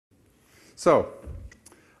So,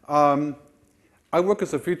 I work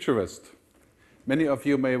as a futurist. Many of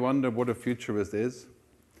you may wonder what a futurist is.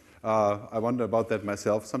 I wonder about that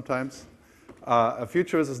myself sometimes. A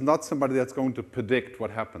futurist is not somebody that's going to predict what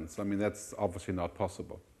happens. I mean, that's obviously not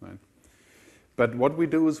possible, right? But what we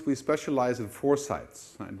do is we specialize in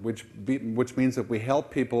foresights, right? which means that we help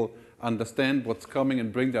people understand what's coming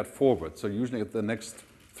and bring that forward. So usually at the next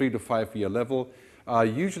 3 to 5 year level,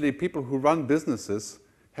 usually people who run businesses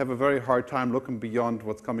have a very hard time looking beyond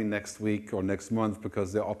what's coming next week or next month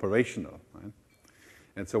because they're operational, right?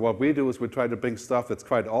 And so what we do is we try to bring stuff that's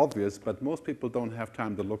quite obvious, but most people don't have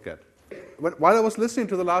time to look at. While I was listening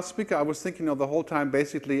to the last speaker, I was thinking of the whole time,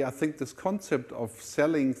 basically, I think this concept of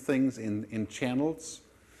selling things in channels,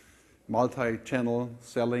 multi-channel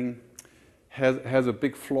selling, has a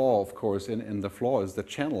big flaw, of course, and the flaw is the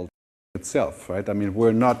channel itself, right? I mean,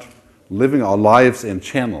 we're not living our lives in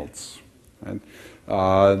channels, right?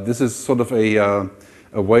 This is sort of a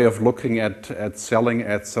way of looking at selling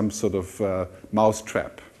at some sort of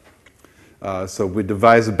mousetrap. So we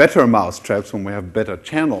devise better mousetraps when we have better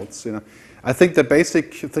channels. You know, I think the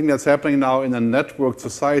basic thing that's happening now in a networked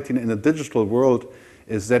society, in a digital world,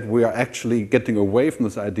 is that we are actually getting away from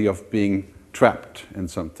this idea of being trapped in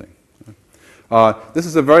something. This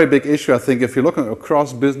is a very big issue, I think, if you're looking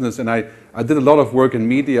across business, and I did a lot of work in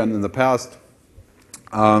media and in the past,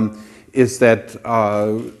 is that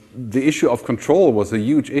the issue of control was a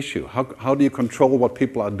huge issue. How do you control what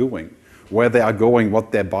people are doing, where they are going,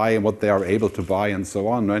 what they buy, and what they are able to buy, and so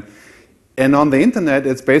on, right? And on the internet,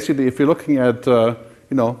 it's basically, if you're looking at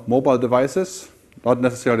mobile devices, not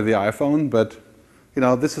necessarily the iPhone, but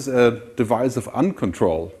this is a device of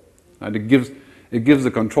uncontrol, and it gives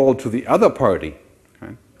the control to the other party.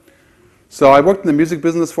 Right? So I worked in the music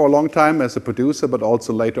business for a long time as a producer, but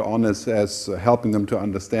also later on as helping them to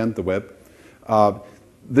understand the web.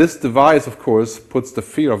 This device, of course, puts the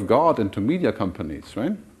fear of God into media companies,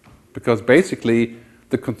 right? Because basically,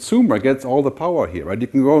 the consumer gets all the power here, right? You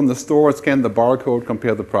can go in the store, scan the barcode,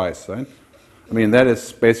 compare the price, right? I mean, that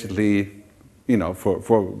is basically,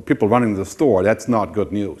 for people running the store, that's not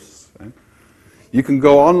good news, right? You can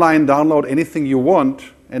go online, download anything you want,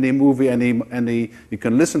 any movie, you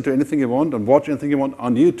can listen to anything you want and watch anything you want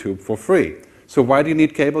on YouTube for free. So why do you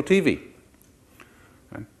need cable TV?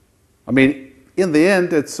 Right? I mean, in the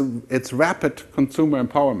end, it's rapid consumer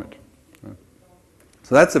empowerment. Right?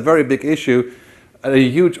 So that's a very big issue, a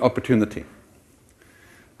huge opportunity.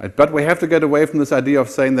 Right? But we have to get away from this idea of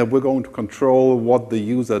saying that we're going to control what the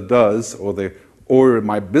user does or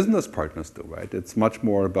my business partners do, right? It's much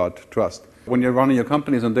more about trust. When you're running your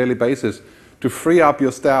companies on a daily basis, to free up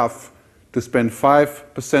your staff to spend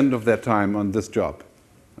 5% of their time on this job.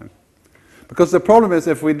 Right? Because the problem is,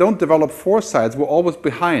 if we don't develop foresights, we're always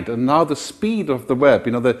behind. And now the speed of the web,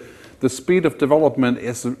 the speed of development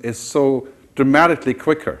is so dramatically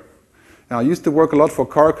quicker. Now, I used to work a lot for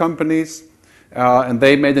car companies, and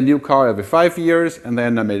they made a new car every 5 years, and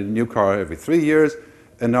then I made a new car every 3 years,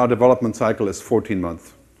 and now development cycle is 14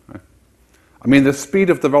 months. Right? I mean, the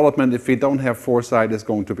speed of development, if we don't have foresight, is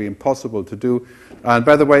going to be impossible to do. And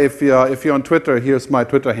by the way, if you're on Twitter, here's my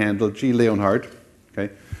Twitter handle, Gerd Leonhard.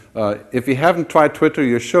 Okay? If you haven't tried Twitter,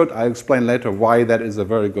 you should. I'll explain later why that is a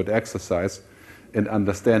very good exercise in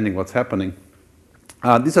understanding what's happening.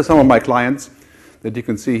 These are some of my clients that you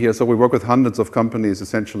can see here. So we work with hundreds of companies,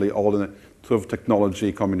 essentially all in sort of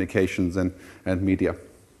technology, communications, and media.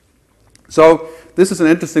 So this is an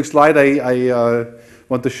interesting slide I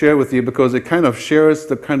want to share with you because it kind of shares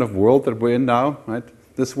the kind of world that we're in now. Right?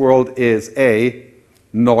 This world is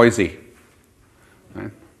noisy.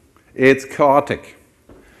 Right? It's chaotic.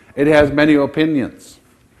 It has many opinions.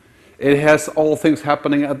 It has all things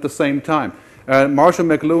happening at the same time. Marshall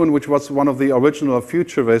McLuhan, which was one of the original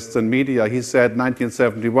futurists in media, he said,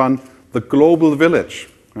 1971, the global village.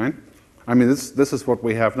 Right? I mean, this is what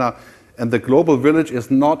we have now. And the global village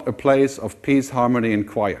is not a place of peace, harmony, and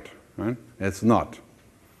quiet. Right? It's not.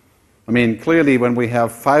 I mean, clearly, when we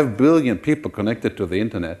have 5 billion people connected to the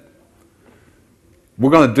internet,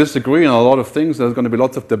 we're going to disagree on a lot of things. There's going to be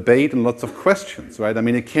lots of debate and lots of questions. Right? I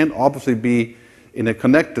mean, it can't obviously be in a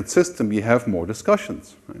connected system. You have more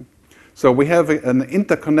discussions. Right? So we have an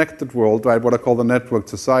interconnected world, right, what I call the networked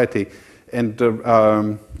society. And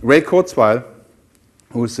Ray Kurzweil,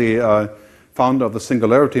 who's the founder of the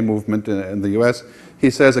Singularity movement in the US, he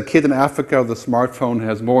says a kid in Africa with a smartphone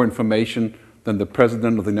has more information than the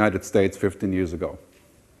President of the United States 15 years ago.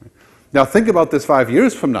 Now think about this 5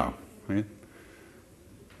 years from now. Right?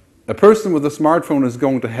 A person with a smartphone is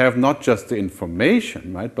going to have not just the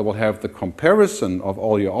information, right, but will have the comparison of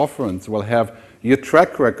all your offerings, will have your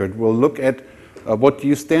track record, will look at what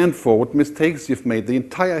you stand for, what mistakes you've made, the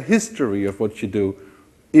entire history of what you do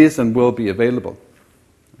is and will be available.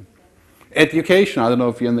 Education, I don't know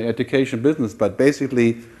if you're in the education business, but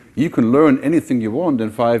basically you can learn anything you want in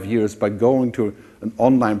 5 years by going to an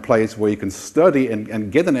online place where you can study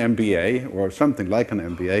and get an MBA or something like an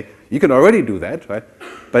MBA. You can already do that, right?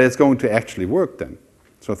 But it's going to actually work then.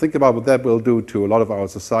 So think about what that will do to a lot of our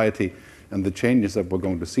society and the changes that we're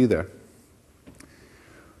going to see there.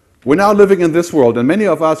 We're now living in this world, and many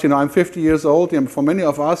of us, I'm 50 years old, and for many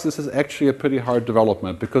of us this is actually a pretty hard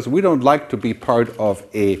development because we don't like to be part of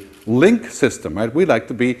a link system, right? We like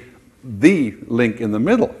to be the link in the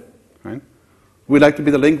middle, right? We like to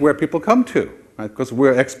be the link where people come to, right? Because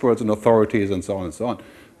we're experts and authorities and so on and so on,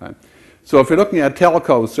 right? So if you're looking at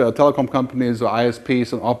telcos, telecom companies or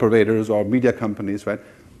ISPs and operators or media companies, right?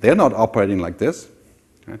 They're not operating like this,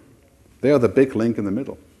 right? They are the big link in the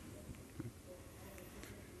middle.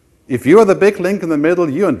 If you are the big link in the middle,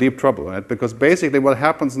 you're in deep trouble, right? Because basically what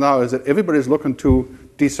happens now is that everybody's looking to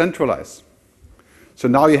decentralize. So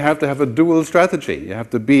now you have to have a dual strategy. You have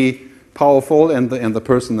to be powerful and the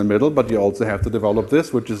person in the middle, but you also have to develop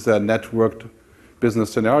this, which is a networked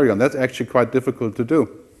business scenario, and that's actually quite difficult to do.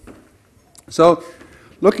 So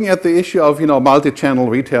looking at the issue of multi-channel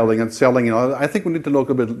retailing and selling, I think we need to look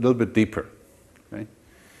a little bit deeper. Okay?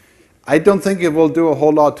 I don't think it will do a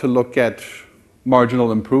whole lot to look at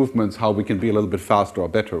marginal improvements, how we can be a little bit faster or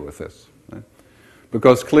better with this. Right?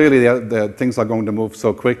 Because clearly the things are going to move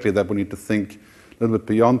so quickly that we need to think a little bit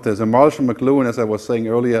beyond this. And Marshall McLuhan, as I was saying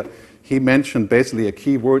earlier, he mentioned basically a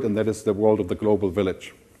key word, and that is the world of the global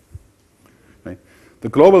village. Right? The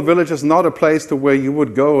global village is not a place to where you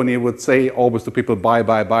would go and you would say always to people, buy,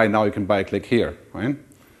 buy, buy, now you can buy, click here. Right?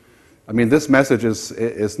 I mean, this message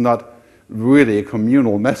is not really a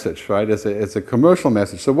communal message, right? It's a commercial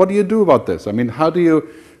message. So what do you do about this? I mean, how do you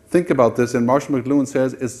think about this? And Marshall McLuhan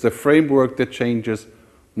says it's the framework that changes,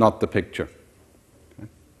 not the picture. Okay?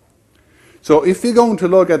 So if you're going to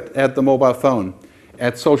look at the mobile phone,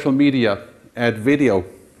 at social media, at video,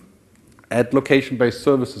 at location-based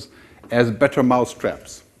services as better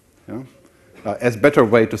mousetraps, as better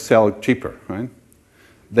way to sell cheaper, right?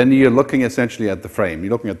 Then you're looking essentially at the frame.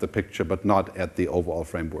 You're looking at the picture, but not at the overall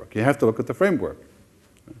framework. You have to look at the framework.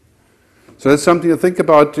 So that's something to think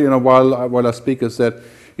about, while I speak, is that,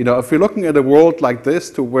 if you're looking at a world like this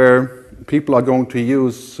to where people are going to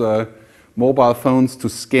use mobile phones to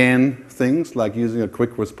scan things, like using a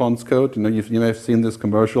quick response code, you may have seen this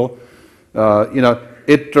commercial,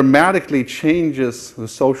 it dramatically changes the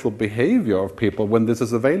social behavior of people when this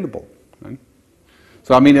is available. Right?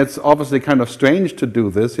 So, I mean, it's obviously kind of strange to do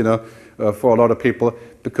this, for a lot of people,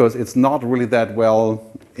 because it's not really that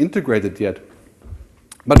well integrated yet.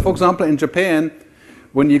 But, for example, in Japan,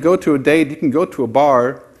 when you go to a date, you can go to a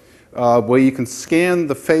bar where you can scan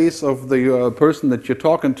the face of the person that you're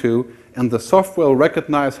talking to, and the software will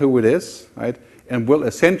recognize who it is, right, and will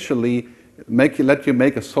essentially let you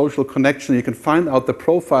make a social connection. You can find out the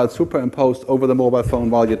profile superimposed over the mobile phone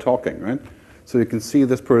while you're talking, right? So you can see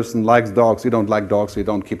this person likes dogs. You don't like dogs, so you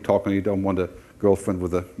don't keep talking. You don't want a girlfriend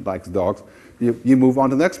with likes dogs. You move on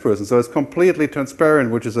to the next person. So it's completely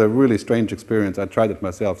transparent, which is a really strange experience. I tried it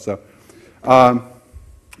myself. So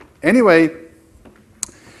anyway,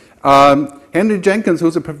 Henry Jenkins,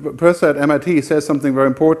 who's a professor at MIT, says something very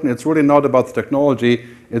important. It's really not about the technology.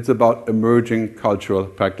 It's about emerging cultural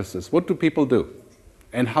practices. What do people do?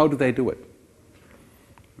 And how do they do it?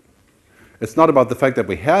 It's not about the fact that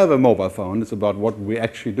we have a mobile phone. It's about what we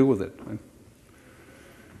actually do with it. Right?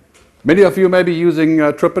 Many of you may be using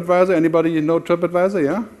TripAdvisor. Anybody know TripAdvisor?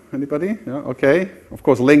 Yeah? Anybody? Yeah? Okay. Of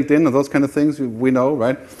course, LinkedIn and those kind of things we know,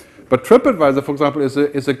 right? But TripAdvisor, for example,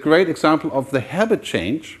 is a great example of the habit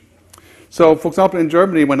change. So, for example, in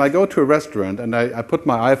Germany, when I go to a restaurant and I put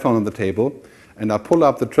my iPhone on the table and I pull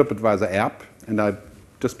up the TripAdvisor app and I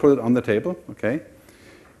just put it on the table, okay?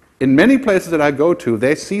 In many places that I go to,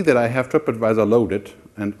 they see that I have TripAdvisor loaded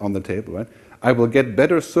and on the table, right? I will get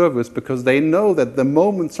better service because they know that the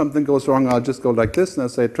moment something goes wrong, I'll just go like this and I'll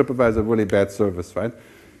say, TripAdvisor, really bad service, right?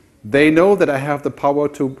 They know that I have the power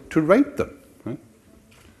to rate them, right?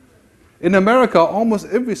 In America, almost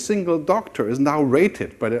every single doctor is now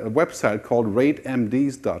rated by a website called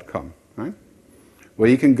ratemds.com, right? Where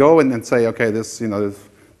you can go and say, okay, this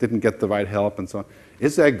didn't get the right help and so on.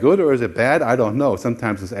 Is that good or is it bad? I don't know.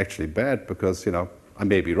 Sometimes it's actually bad because, I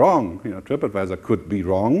may be wrong. TripAdvisor could be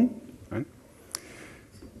wrong. Right?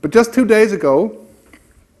 But just 2 days ago,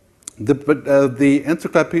 the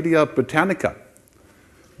Encyclopedia Britannica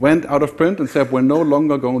went out of print and said, we're no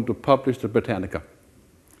longer going to publish the Britannica.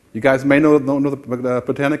 You guys may know the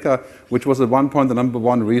Britannica, which was at one point the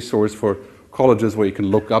 #1 resource for colleges where you can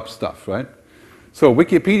look up stuff, right? So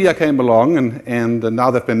Wikipedia came along, and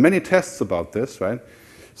now there have been many tests about this, right?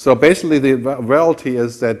 So basically the reality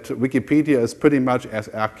is that Wikipedia is pretty much as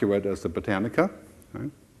accurate as the Britannica, right?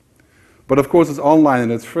 But of course it's online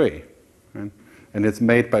and it's free, right? And it's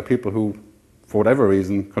made by people who, for whatever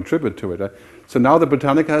reason, contribute to it. Right? So now the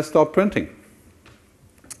Britannica has stopped printing.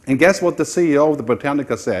 And guess what the CEO of the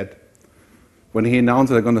Britannica said when he announced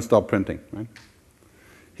that they're going to stop printing, right?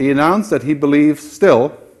 He announced that he believes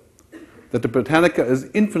still that the Britannica is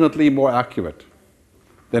infinitely more accurate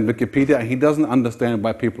than Wikipedia, and he doesn't understand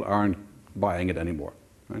why people aren't buying it anymore.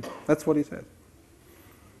 Right? That's what he said.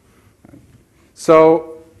 Right?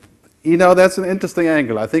 So, you know, that's an interesting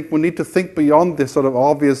angle. I think we need to think beyond this sort of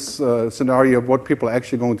obvious scenario of what people are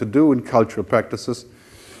actually going to do in cultural practices.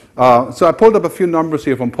 So I pulled up a few numbers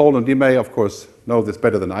here from Poland. You may, of course, know this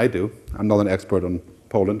better than I do. I'm not an expert on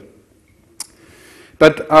Poland.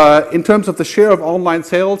 But in terms of the share of online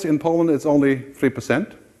sales in Poland, it's only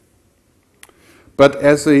 3%. But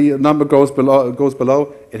as the number goes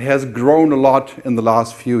below, it has grown a lot in the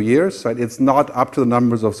last few years. Right? It's not up to the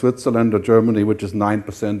numbers of Switzerland or Germany, which is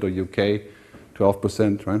 9%, or UK,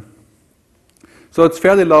 12%. Right? So it's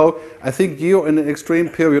fairly low. I think you're in an extreme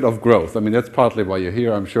period of growth. I mean, that's partly why you're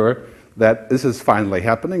here, I'm sure, that this is finally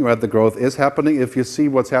happening. Right? The growth is happening. If you see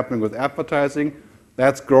what's happening with advertising,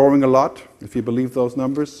 that's growing a lot, if you believe those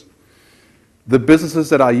numbers. The businesses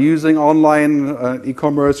that are using online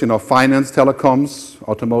e-commerce, you know, finance, telecoms,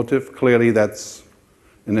 automotive, clearly that's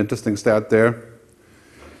an interesting stat there.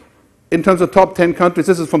 In terms of top 10 countries,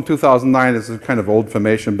 this is from 2009, this is kind of old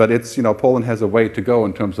information, but it's, you know, Poland has a way to go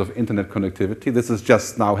in terms of internet connectivity. This is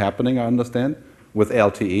just now happening, I understand, with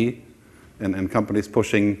LTE and companies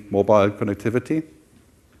pushing mobile connectivity.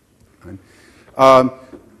 Right.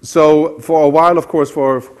 So for a while, of course,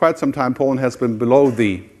 for quite some time, Poland has been below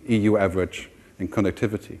the EU average in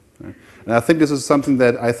connectivity. Right? And I think this is something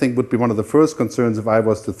that I think would be one of the first concerns if I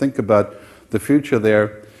was to think about the future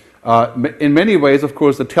there. In many ways, of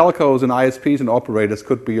course, the telcos and ISPs and operators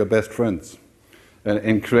could be your best friends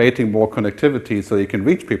in creating more connectivity so you can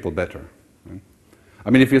reach people better. Right? I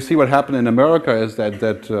mean, if you see what happened in America is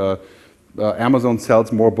that Amazon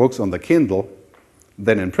sells more books on the Kindle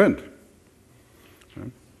than in print.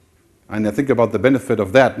 And I think about the benefit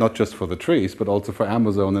of that, not just for the trees, but also for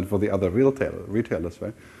Amazon and for the other retailers,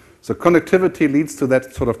 right? So connectivity leads to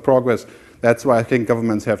that sort of progress. That's why I think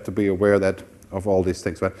governments have to be aware of all these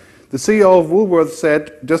things, right? The CEO of Woolworths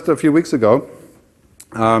said just a few weeks ago,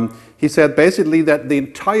 he said basically that the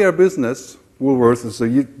entire business, Woolworths is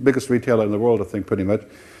the biggest retailer in the world, I think, pretty much,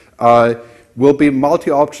 will be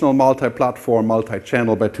multi-optional, multi-platform,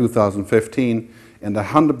 multi-channel by 2015. And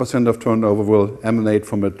 100% of turnover will emanate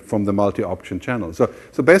from the multi-option channel. So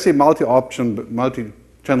basically,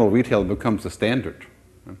 multi-channel retail becomes the standard.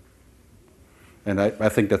 And I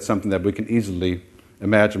think that's something that we can easily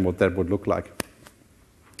imagine what that would look like.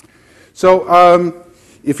 So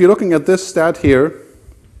if you're looking at this stat here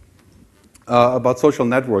about social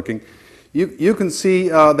networking, you can see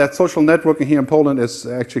that social networking here in Poland is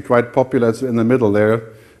actually quite popular. It's in the middle there.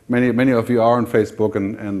 Many of you are on Facebook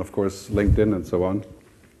and of course LinkedIn and so on.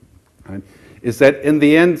 Right? Is that in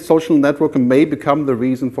the end social networking may become the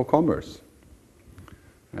reason for commerce.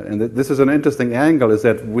 And this is an interesting angle, is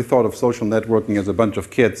that we thought of social networking as a bunch of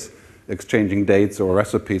kids exchanging dates or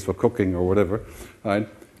recipes for cooking or whatever. Right?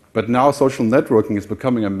 But now social networking is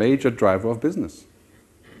becoming a major driver of business.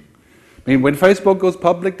 I mean, when Facebook goes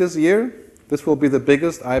public this year, this will be the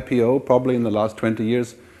biggest IPO probably in the last 20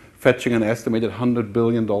 years, fetching an estimated $100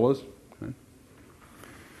 billion. Right?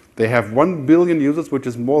 They have 1 billion users, which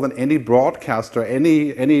is more than any broadcaster,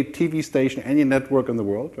 any TV station, any network in the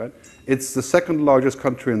world. Right? It's the second largest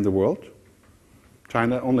country in the world.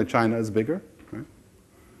 Only China is bigger. Right?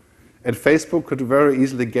 And Facebook could very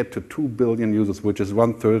easily get to 2 billion users, which is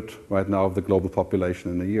 1/3 right now of the global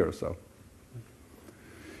population in a year or so.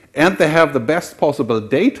 And they have the best possible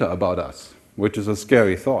data about us, which is a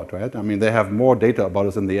scary thought, right? I mean, they have more data about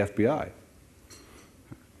us than the FBI.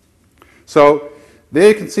 So there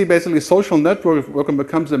you can see basically social networking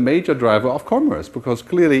becomes a major driver of commerce because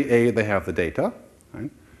clearly, they have the data.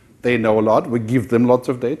 Right? They know a lot. We give them lots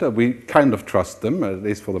of data. We kind of trust them, at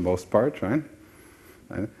least for the most part, right?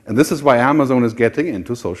 And this is why Amazon is getting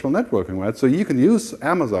into social networking, right? So you can use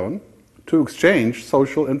Amazon to exchange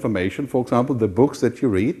social information. For example, the books that you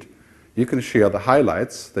read. You can share the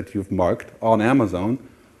highlights that you've marked on Amazon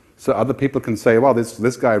so other people can say, well,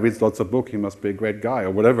 this guy reads lots of books, he must be a great guy,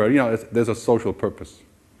 or whatever. You know, there's a social purpose.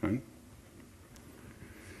 Right?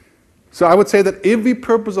 So I would say that every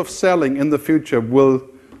purpose of selling in the future will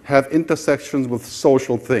have intersections with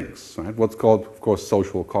social things, right? What's called, of course,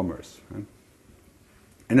 social commerce. Right?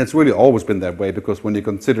 And it's really always been that way, because when you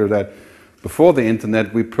consider that before the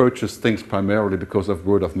internet, we purchased things primarily because of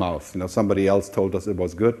word of mouth. Somebody else told us it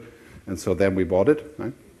was good, and so then we bought it.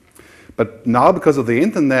 Right? But now, because of the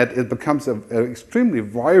internet, it becomes an extremely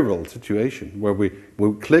viral situation where we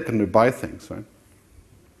click and we buy things. Right?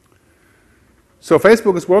 So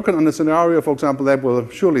Facebook is working on a scenario, for example, that will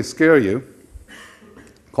surely scare you,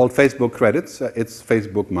 called Facebook credits. It's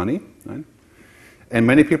Facebook money. Right? And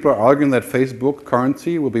many people are arguing that Facebook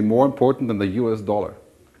currency will be more important than the US dollar.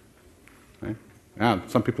 Right? Yeah,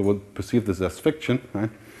 some people would perceive this as fiction. Right?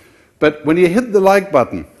 But when you hit the like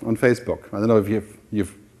button on Facebook, I don't know if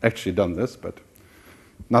you've actually done this, but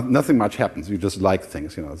nothing much happens. You just like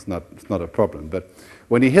things. It's not a problem. But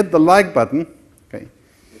when you hit the like button, okay,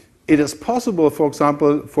 it is possible, for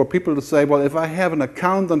example, for people to say, well, if I have an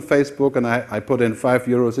account on Facebook and I put in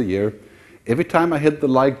 €5 a year, every time I hit the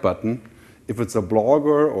like button, if it's a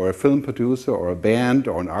blogger or a film producer or a band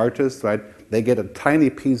or an artist, right, they get a tiny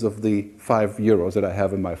piece of the €5 that I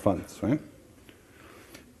have in my funds, right?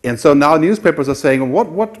 And so now newspapers are saying,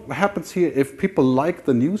 what happens here if people like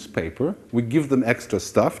the newspaper? We give them extra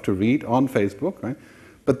stuff to read on Facebook, right?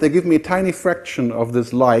 But they give me a tiny fraction of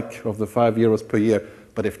this like of the €5 per year.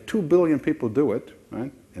 But if 2 billion people do it,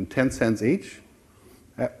 right, and 10 cents each,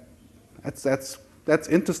 that's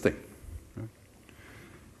interesting. Right?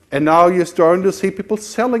 And now you're starting to see people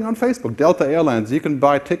selling on Facebook. Delta Airlines, you can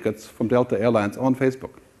buy tickets from Delta Airlines on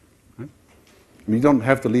Facebook. Right? You don't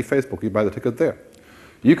have to leave Facebook, you buy the ticket there.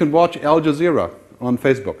 You can watch Al Jazeera on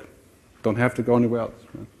Facebook. Don't have to go anywhere else.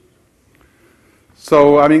 Right?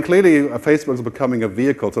 So, I mean, clearly Facebook is becoming a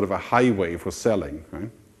vehicle, sort of a highway for selling.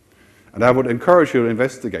 Right? And I would encourage you to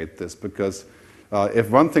investigate this, because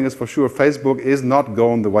if one thing is for sure, Facebook is not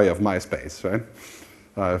going the way of MySpace. Right?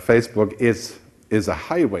 Facebook is a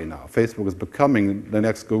highway now. Facebook is becoming the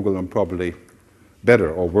next Google, and probably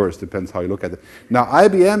better or worse, depends how you look at it. Now,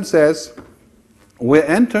 IBM says we're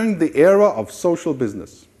entering the era of social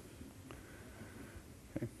business.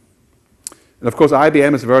 Okay. And of course,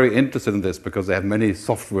 IBM is very interested in this because they have many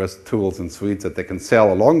software tools and suites that they can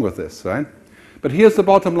sell along with this, right? But here's the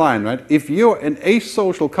bottom line, right? If you're an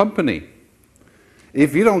asocial company,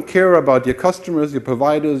 if you don't care about your customers, your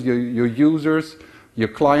providers, your users, your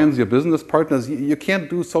clients, your business partners, you can't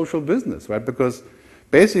do social business, right? Because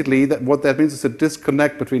basically what that means is a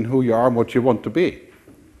disconnect between who you are and what you want to be.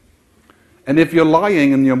 And if you're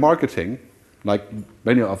lying in your marketing, like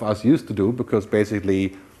many of us used to do, because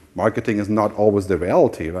basically marketing is not always the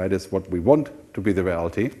reality, right? It's what we want to be the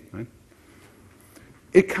reality, right?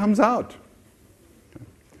 It comes out.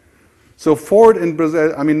 So Ford in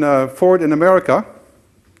Brazil, Ford in America,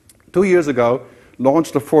 2 years ago,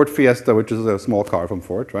 launched the Ford Fiesta, which is a small car from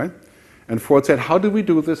Ford, right? And Ford said, how do we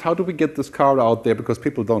do this? How do we get this car out there? Because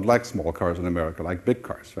people don't like small cars in America, like big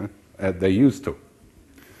cars, right? They used to.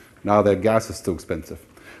 Now their gas is too expensive.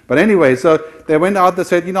 But anyway, so they went out, they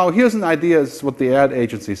said, here's an idea, is what the ad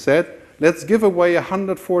agency said. Let's give away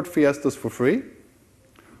 100 Ford Fiestas for free.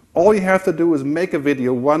 All you have to do is make a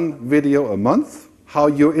video, one video a month, how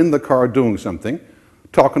you're in the car doing something,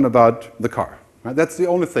 talking about the car. Right? That's the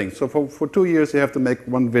only thing. So for 2 years, you have to make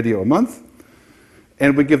one video a month,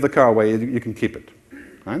 and we give the car away. You can keep it.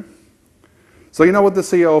 Right? So you know what the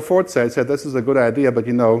CEO of Ford said? He said, this is a good idea, but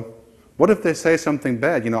what if they say something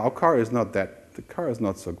bad? Our car is not that, the car is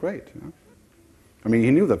not so great. I mean,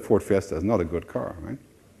 he knew that Ford Fiesta is not a good car, right?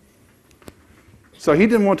 So he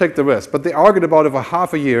didn't want to take the risk, but they argued about it for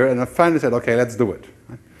half a year, and I finally said, okay, let's do it.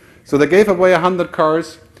 So they gave away 100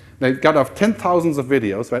 cars. They got off 10,000s of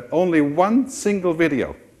videos, right? Only one single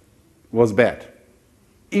video was bad,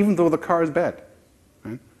 even though the car is bad.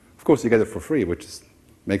 Right? Of course, you get it for free, which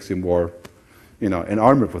makes you more,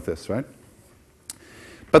 enamored with this, right?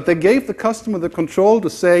 But they gave the customer the control to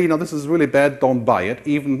say, this is really bad, don't buy it,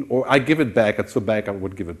 or I give it back, it's so bad I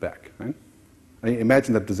would give it back. Right? I mean,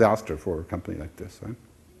 imagine that disaster for a company like this, right?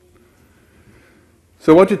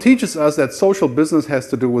 So what it teaches us that social business has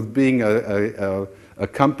to do with being a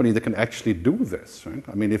company that can actually do this, right?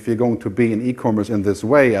 I mean, if you're going to be in e-commerce in this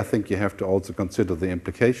way, I think you have to also consider the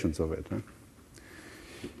implications of it. Right?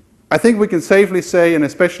 I think we can safely say, and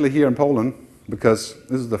especially here in Poland, because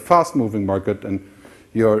this is the fast-moving market, and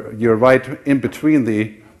you're right in between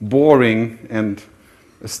the boring and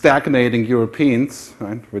stagnating Europeans,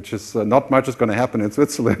 right? Which is not much is going to happen in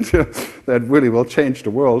Switzerland that really will change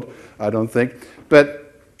the world, I don't think.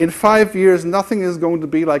 But in 5 years, nothing is going to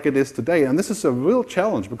be like it is today. And this is a real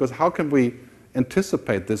challenge, because how can we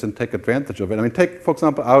anticipate this and take advantage of it? I mean, take, for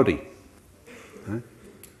example, Audi. Right?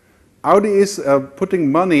 Audi is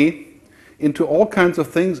putting money into all kinds of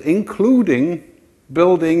things, including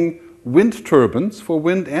building wind turbines for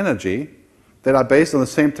wind energy that are based on the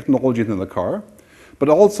same technology in the car, but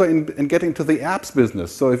also in getting to the apps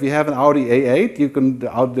business. So if you have an Audi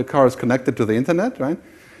A8, the car is connected to the internet, right?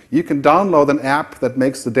 You can download an app that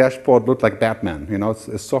makes the dashboard look like Batman. You know,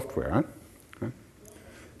 it's software, right? Okay.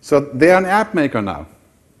 So they're an app maker now.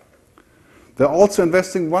 They're also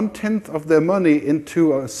investing 1/10 of their money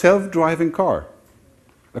into a self-driving car.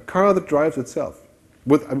 A car that drives itself,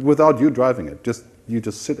 without you driving it. You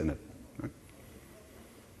just sit in it. Right?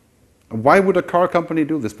 And why would a car company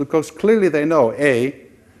do this? Because clearly they know, A,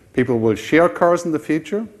 people will share cars in the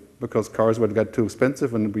future, because cars will get too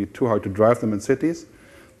expensive and it'll be too hard to drive them in cities.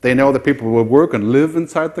 They know that people will work and live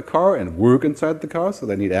inside the car and work inside the car, so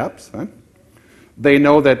they need apps. Right? They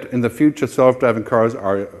know that in the future self-driving cars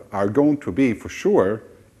are going to be, for sure,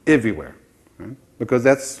 everywhere. Right? Because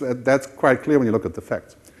that's quite clear when you look at the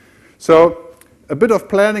facts. So a bit of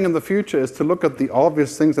planning in the future is to look at the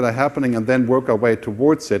obvious things that are happening and then work our way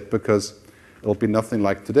towards it, because it'll be nothing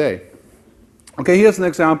like today. Okay, here's an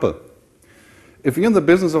example. If you're in the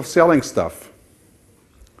business of selling stuff,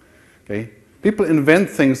 okay, people invent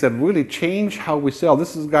things that really change how we sell.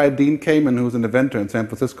 This is a guy, Dean Kamen, who's an inventor in San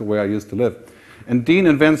Francisco, where I used to live. And Dean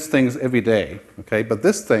invents things every day, okay? But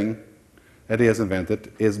this thing that he has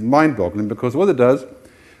invented is mind-boggling, because what it does,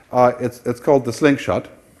 it's called the slingshot.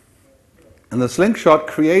 And the slingshot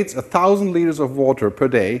creates 1,000 liters of water per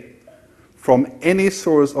day from any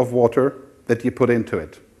source of water that you put into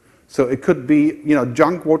it. So it could be, you know,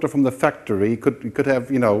 junk water from the factory. You could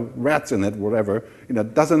have, you know, rats in it, whatever. You know,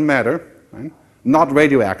 it doesn't matter. Right? Not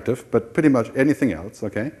radioactive, but pretty much anything else.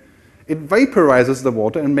 Okay. It vaporizes the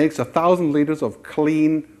water and makes 1,000 liters of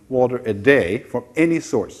clean water a day from any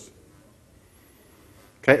source.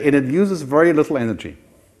 Okay, and it uses very little energy.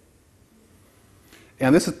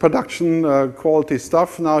 And this is production quality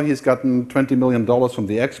stuff. Now he's gotten $20 million from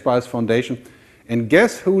the X Prize Foundation. And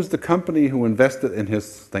guess who's the company who invested in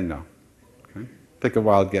his thing now? Okay. Take a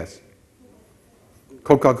wild guess.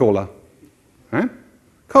 Coca-Cola. Right?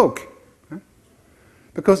 Coke. Right?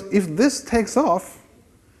 Because if this takes off,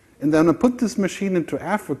 and they're going to put this machine into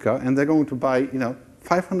Africa, and they're going to buy, you know,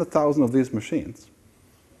 500,000 of these machines,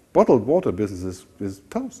 bottled water business is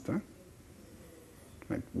toast. Huh?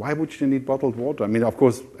 Like, why would you need bottled water? I mean, of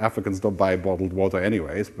course, Africans don't buy bottled water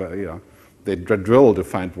anyways, but, you know, they drill to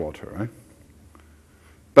find water, right?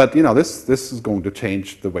 But, you know, this is going to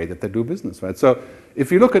change the way that they do business, right? So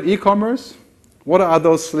if you look at e-commerce, what are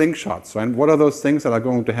those slingshots, right? What are those things that are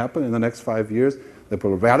going to happen in the next 5 years that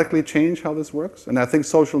will radically change how this works? And I think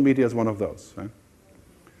social media is one of those, right?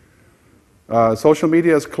 Social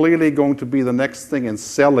media is clearly going to be the next thing in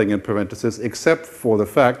selling, in parentheses, except for the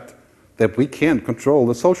fact that we can't control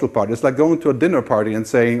the social part. It's like going to a dinner party and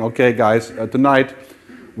saying, okay, guys, tonight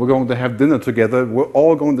we're going to have dinner together. We're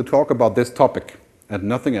all going to talk about this topic and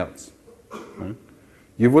nothing else. Right?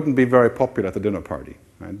 You wouldn't be very popular at the dinner party.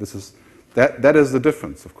 Right? That is the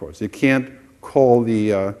difference, of course. You can't call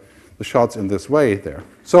the shots in this way there.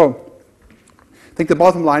 So I think the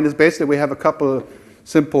bottom line is basically we have a couple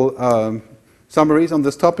simple summaries on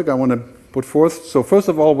this topic I want to put forth. So first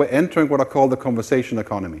of all, we're entering what I call the conversation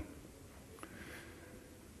economy.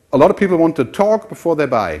 A lot of people want to talk before they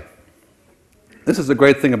buy. This is a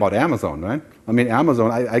great thing about Amazon, right? I mean,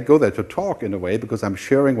 Amazon, I go there to talk in a way because I'm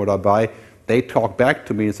sharing what I buy. They talk back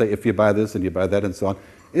to me and say, if you buy this and you buy that and so on.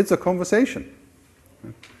 It's a conversation.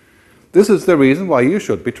 This is the reason why you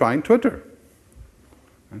should be trying Twitter.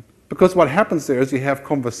 Because what happens there is you have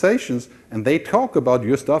conversations and they talk about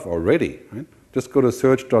your stuff already. Right? Just go to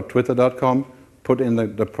search.twitter.com, put in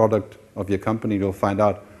the product of your company, you'll find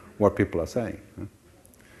out what people are saying.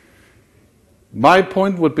 My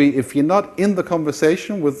point would be, if you're not in the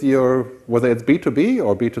conversation with your, whether it's B2B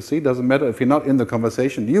or B2C, doesn't matter, if you're not in the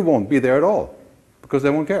conversation, you won't be there at all, because they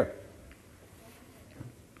won't care.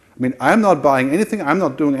 I mean, I'm not buying anything, I'm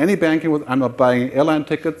not doing any banking with, I'm not buying airline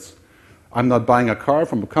tickets, I'm not buying a car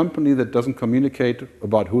from a company that doesn't communicate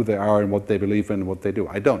about who they are and what they believe in and what they do.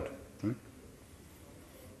 I don't. Right?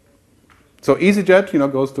 So EasyJet, you know,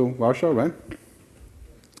 goes to Warsaw, right?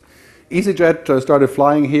 EasyJet started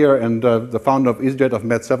flying here, and the founder of EasyJet I've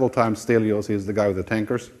met several times, Stelios, he's the guy with the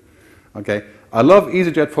tankers. Okay, I love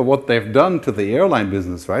EasyJet for what they've done to the airline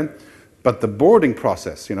business, right? But the boarding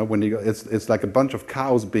process, you know, when you go, it's like a bunch of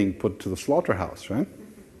cows being put to the slaughterhouse, right?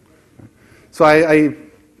 So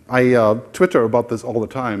I Twitter about this all the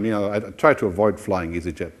time. You know, I try to avoid flying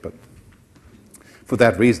EasyJet, but for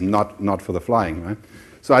that reason, not for the flying, right?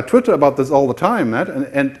 So I Twitter about this all the time, right?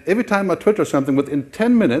 And every time I Twitter something, within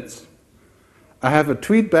 10 minutes, I have a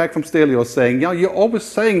tweet back from Stelio saying, yeah, you're always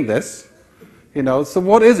saying this, so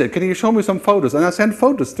what is it? Can you show me some photos? And I send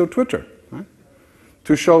photos to Twitter, right,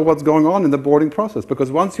 to show what's going on in the boarding process. Because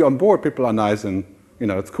once you're on board, people are nice and,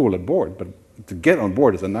 it's cool at board. But to get on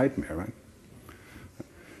board is a nightmare, right?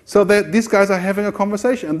 So these guys are having a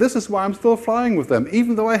conversation. And this is why I'm still flying with them,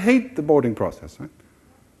 even though I hate the boarding process, right?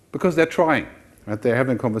 Because they're trying, right? They're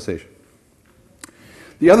having a conversation.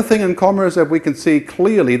 The other thing in commerce that we can see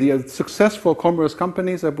clearly, the successful commerce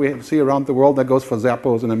companies that we see around the world, that goes for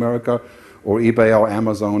Zappos in America, or eBay, or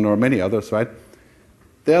Amazon, or many others, right?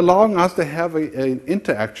 They're allowing us to have an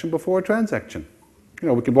interaction before a transaction.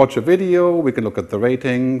 We can watch a video, we can look at the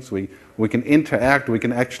ratings, we can interact, we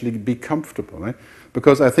can actually be comfortable, right?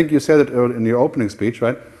 Because I think you said it in your opening speech,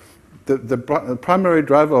 right? The primary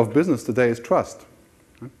driver of business today is trust.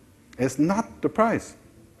 Right? It's not the price.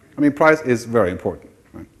 I mean, price is very important.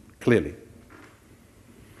 Clearly.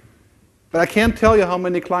 But I can't tell you how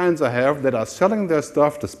many clients I have that are selling their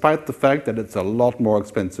stuff despite the fact that it's a lot more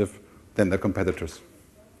expensive than their competitors.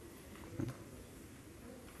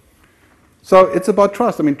 So it's about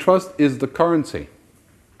trust. I mean, trust is the currency.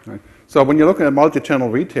 Right? So when you're looking at multi-channel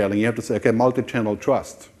retailing, you have to say, okay, multi-channel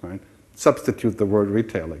trust. Right? Substitute the word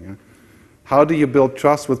retailing. Right? How do you build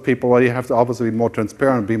trust with people? Well, you have to obviously be more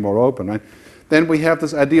transparent, be more open. Right? Then we have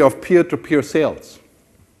this idea of peer-to-peer sales.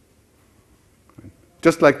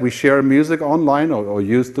 Just like we share music online, or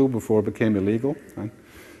used to before it became illegal.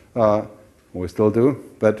 Right? We still do,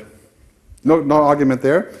 but no argument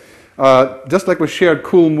there. Just like we shared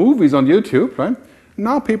cool movies on YouTube, right?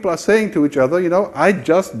 Now people are saying to each other, I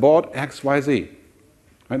just bought XYZ.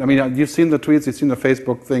 Right? I mean, you've seen the tweets, you've seen the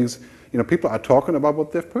Facebook things. People are talking about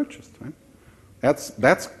what they've purchased. Right? That's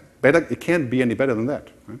better. It can't be any better than that.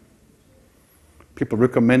 Right? People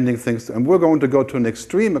recommending things, and we're going to go to an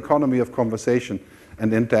extreme economy of conversation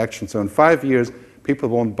and interaction. So in 5 years, people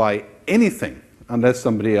won't buy anything unless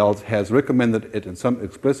somebody else has recommended it in some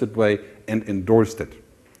explicit way and endorsed it.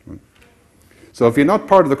 So if you're not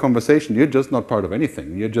part of the conversation, you're just not part of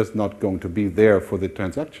anything. You're just not going to be there for the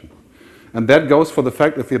transaction. And that goes for the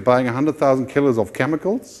fact if you're buying 100,000 kilos of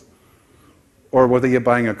chemicals or whether you're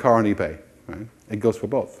buying a car on eBay. Right? It goes for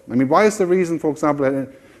both. I mean, why is the reason, for example,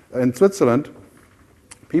 in Switzerland,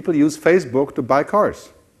 people use Facebook to buy cars?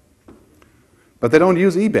 But they don't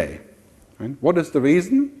use eBay. Right? What is the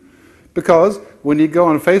reason? Because when you go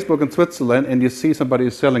on Facebook in Switzerland and you see somebody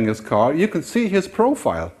selling his car, you can see his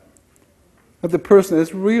profile. That the person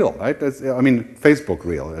is real, right? Facebook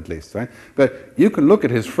real at least, right? But you can look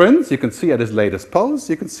at his friends, you can see at his latest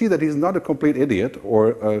posts, you can see that he's not a complete idiot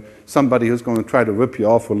or somebody who's going to try to rip you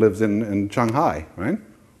off who lives in Shanghai, right?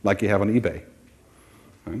 Like you have on eBay.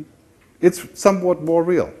 Right? It's somewhat more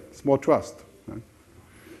real. It's more trust. Right?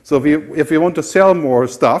 So if you want to sell more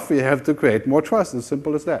stuff, you have to create more trust. As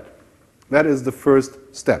simple as that. That is the first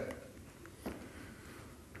step.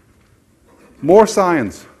 More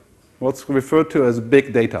science. What's referred to as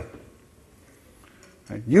big data.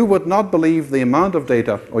 Right? You would not believe the amount of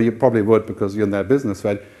data, or you probably would because you're in that business,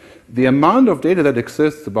 right? The amount of data that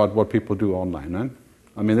exists about what people do online. Right?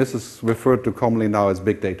 I mean, this is referred to commonly now as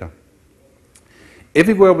big data.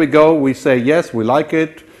 Everywhere we go, we say, yes, we like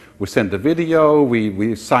it, we send a video,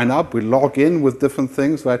 we sign up, we log in with different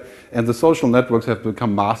things, right? And the social networks have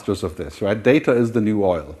become masters of this, right? Data is the new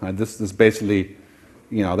oil. Right? This is basically,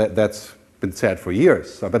 that's been said for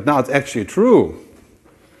years, but now it's actually true.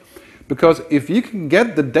 Because if you can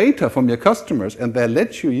get the data from your customers and they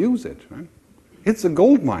let you use it, right, it's a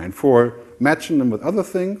gold mine for matching them with other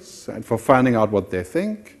things, and for finding out what they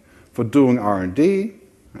think, for doing R&D,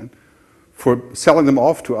 right, for selling them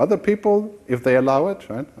off to other people if they allow it.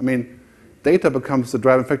 Right? I mean, data becomes the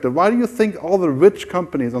driving factor. Why do you think all the rich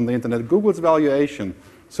companies on the internet, Google's valuation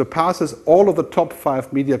surpasses all of the top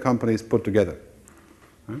 5 media companies put together?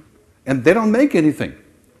 And they don't make anything.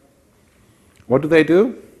 What do?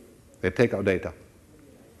 They take our data.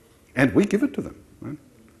 And we give it to them. Right?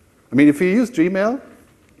 I mean, if you use Gmail,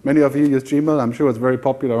 many of you use Gmail, I'm sure it's very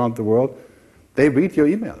popular around the world, they read your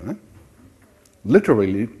email. Right?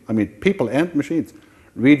 Literally, I mean, people and machines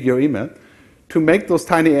read your email to make those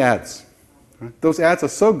tiny ads. Right? Those ads are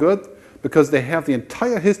so good because they have the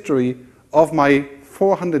entire history of my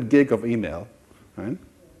 400 gig of email, right,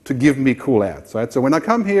 to give me cool ads. Right? So when I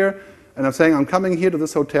come here, and I'm saying I'm coming here to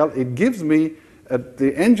this hotel, it gives me,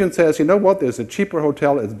 the engine says, you know what, there's a cheaper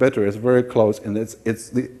hotel, it's better, it's very close, and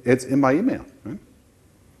it's in my email. Right?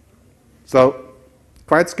 So,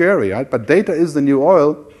 quite scary, right? But data is the new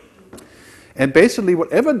oil, and basically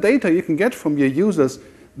whatever data you can get from your users,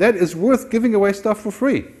 that is worth giving away stuff for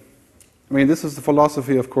free. I mean, this is the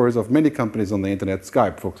philosophy, of course, of many companies on the internet,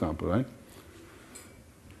 Skype, for example, right?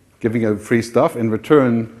 giving you free stuff. In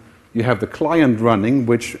return, you have the client running,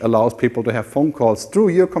 which allows people to have phone calls through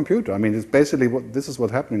your computer. I mean, it's basically this is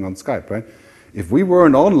what's happening on Skype, right? If we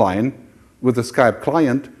weren't online with the Skype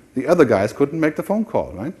client, the other guys couldn't make the phone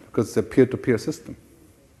call, right? Because it's a peer-to-peer system.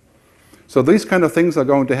 So these kind of things are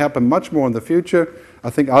going to happen much more in the future. I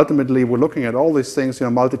think ultimately we're looking at all these things.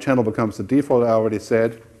 Multi-channel becomes the default, I already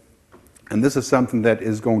said. And this is something that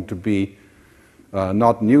is going to be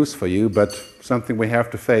not news for you, but something we have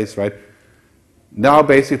to face, right? Now,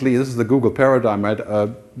 basically, this is the Google paradigm, right?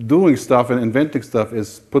 Doing stuff and inventing stuff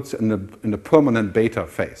puts in a permanent beta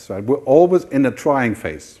phase, right? We're always in a trying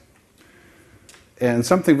phase. And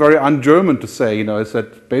something very un-German to say, is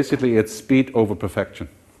that basically it's speed over perfection.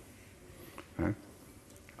 Right?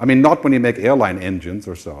 I mean, not when you make airline engines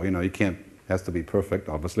or so. You can't, has to be perfect,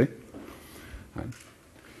 obviously. Right?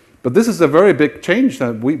 But this is a very big change.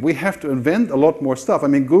 We have to invent a lot more stuff. I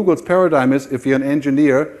mean, Google's paradigm is if you're an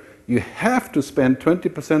engineer, you have to spend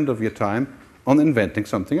 20% of your time on inventing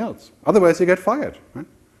something else. Otherwise, you get fired. Right?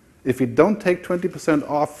 If you don't take 20%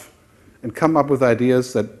 off and come up with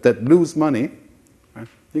ideas that lose money, right,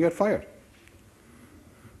 you get fired.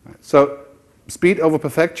 Right? So speed over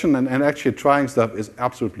perfection and actually trying stuff is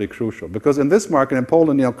absolutely crucial. Because in this market, in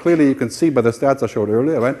Poland, clearly you can see by the stats I showed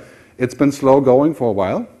earlier, right, it's been slow going for a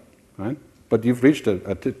while. Right? But you've reached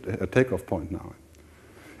a takeoff point now.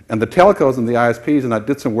 And the telcos and the ISPs, and I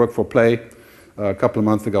did some work for Play a couple of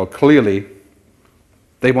months ago, clearly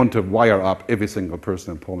they want to wire up every single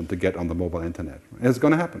person in Poland to get on the mobile internet. And it's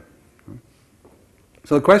going to happen. Right?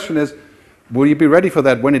 So the question is, will you be ready for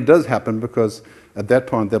that when it does happen? Because at that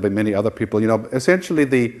point there'll be many other people. Essentially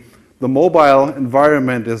the mobile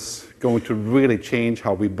environment is going to really change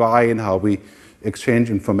how we buy and how we exchange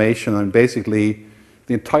information, and basically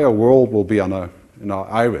the entire world will be in our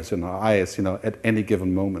iris, in our eyes, at any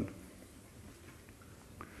given moment.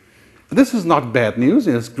 And this is not bad news.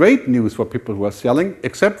 It's great news for people who are selling,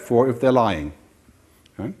 except for if they're lying.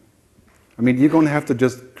 Right? I mean, you're going to have to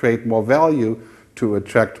just create more value to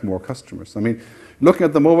attract more customers. I mean, looking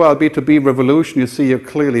at the mobile B2B revolution, you see here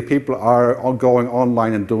clearly people are all going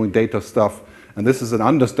online and doing data stuff. And this is an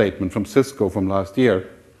understatement from Cisco from last year.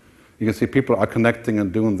 You can see people are connecting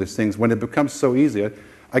and doing these things when it becomes so easy.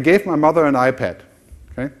 I gave my mother an iPad.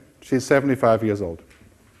 Okay? She's 75 years old.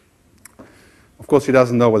 Of course, she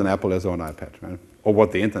doesn't know what an Apple is or an iPad, right? Or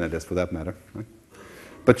what the internet is for that matter. Right?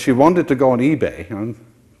 But she wanted to go on eBay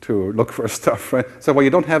to look for stuff. Right? So, well, you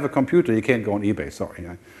don't have a computer, you can't go on eBay, sorry.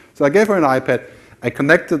 Right? So I gave her an iPad. I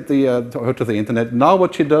connected her to the internet. Now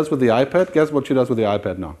what she does with the iPad, guess what she does with the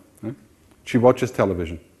iPad now? Right? She watches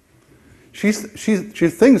television. She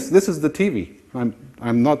thinks this is the TV.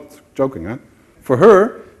 I'm not joking. Right? For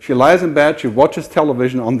her, she lies in bed, she watches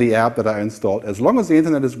television on the app that I installed. As long as the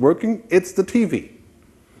internet is working, it's the TV.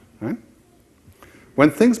 Right? When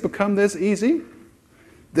things become this easy,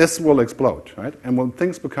 this will explode. Right? And when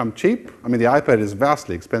things become cheap, I mean, the iPad is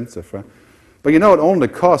vastly expensive. Right? But it only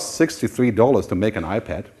costs $63 to make an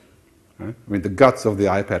iPad. Right? I mean, the guts of the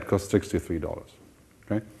iPad cost $63.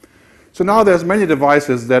 Okay? So now there's many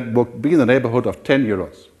devices that will be in the neighborhood of 10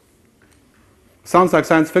 euros. Sounds like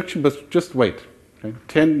science fiction, but just wait. Okay?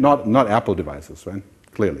 10, not Apple devices, right?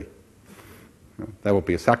 Clearly. That would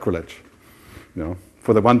be a sacrilege,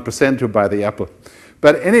 for the 1% who buy the Apple.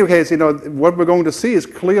 But in any case, what we're going to see is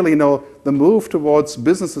clearly, the move towards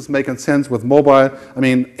businesses making sense with mobile. I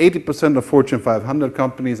mean, 80% of Fortune 500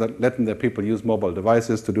 companies are letting their people use mobile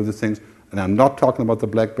devices to do these things. And I'm not talking about the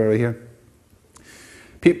BlackBerry here.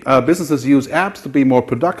 Businesses use apps to be more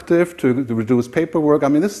productive, to reduce paperwork. I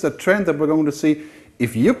mean, this is a trend that we're going to see.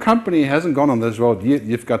 If your company hasn't gone on this road,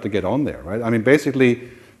 you've got to get on there, right? I mean, basically,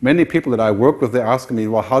 many people that I work with, they're asking me,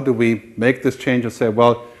 well, how do we make this change? I say,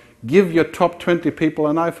 well, give your top 20 people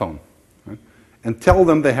an iPhone, right? And tell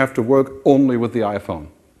them they have to work only with the iPhone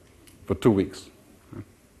for 2 weeks. Right?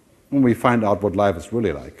 And we find out what life is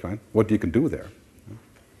really like, right? What you can do there.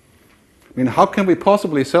 I mean, how can we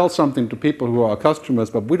possibly sell something to people who are customers,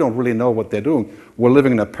 but we don't really know what they're doing? We're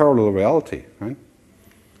living in a parallel reality, right?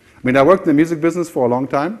 I mean, I worked in the music business for a long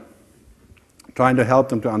time, trying to help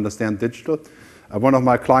them to understand digital. One of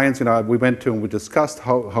my clients, we went to and we discussed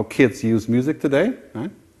how kids use music today,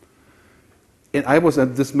 right? And I was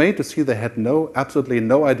dismayed to see they had absolutely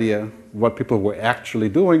no idea what people were actually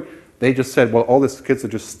doing. They just said, well, all these kids are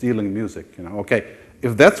just stealing music. Okay,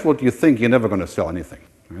 if that's what you think, you're never going to sell anything,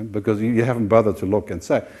 right? Because you haven't bothered to look and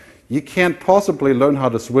say. You can't possibly learn how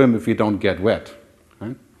to swim if you don't get wet,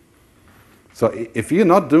 right? So if you're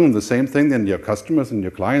not doing the same thing, then your customers and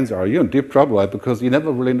your clients you're in deep trouble, right? Because you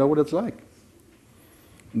never really know what it's like.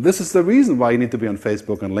 This is the reason why you need to be on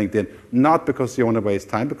Facebook and LinkedIn, not because you want to waste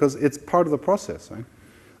time, because it's part of the process. Right?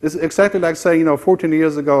 It's exactly like saying, 14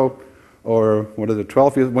 years ago, or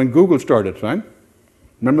 12 years, when Google started, right?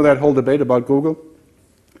 Remember that whole debate about Google?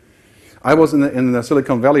 I was in the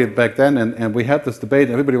Silicon Valley back then, and we had this debate,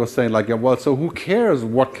 and everybody was saying, like, yeah, well, so who cares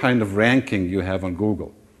what kind of ranking you have on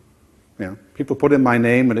Google? Yeah, people put in my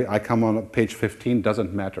name, and I come on page 15,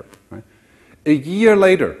 doesn't matter. Right? A year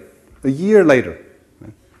later, right,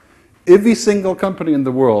 every single company in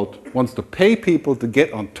the world wants to pay people to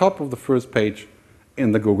get on top of the first page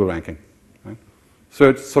in the Google ranking. Right?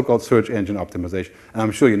 So-called search engine optimization. And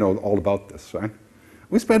I'm sure you know all about this, right?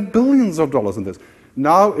 We spent billions of dollars on this.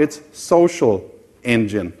 Now it's social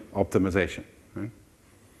engine optimization. Right?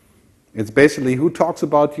 It's basically who talks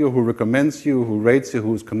about you, who recommends you, who rates you,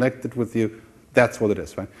 who's connected with you. That's what it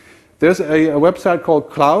is. Right? There's a website called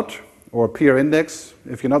Cloud or Peer Index.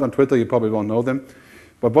 If you're not on Twitter, you probably won't know them.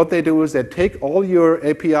 But what they do is they take all your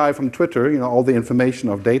API from Twitter, all the information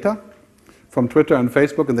of data from Twitter and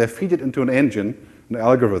Facebook, and they feed it into an engine, an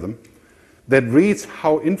algorithm, that reads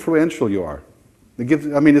how influential you are.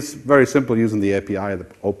 It's very simple using the API, the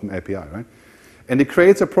open API, right? And it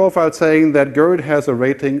creates a profile saying that Gerd has a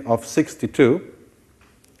rating of 62,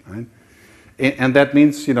 right? And that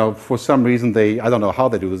means, for some reason I don't know how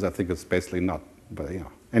they do this, I think it's basically not, but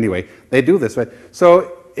anyway, they do this, right?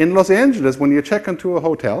 So in Los Angeles, when you check into a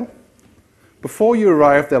hotel, before you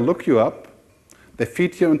arrive, they'll look you up, they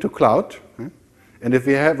feed you into Cloud, right? And if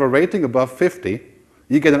you have a rating above 50,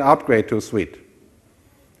 you get an upgrade to a suite.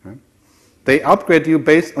 They upgrade you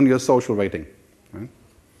based on your social rating.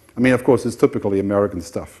 Right? Of course, it's typically American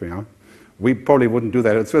stuff. We probably wouldn't do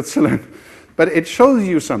that in Switzerland. But it shows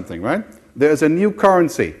you something, right? There's a new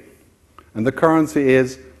currency. And the currency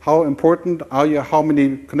is how important are you, how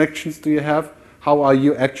many connections do you have, how are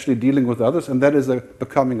you actually dealing with others, and that is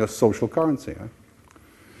becoming a social currency. Right?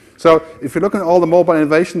 So if you look at all the mobile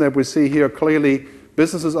innovation that we see here, clearly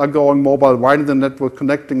businesses are going mobile, widening the network,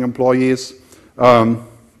 connecting employees.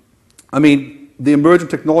 The emerging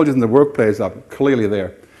technologies in the workplace are clearly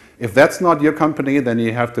there. If that's not your company, then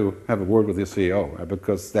you have to have a word with your CEO, right?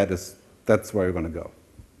 Because that's where you're going to go.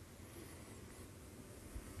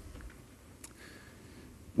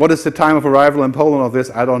 What is the time of arrival in Poland of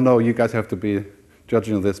this? I don't know. You guys have to be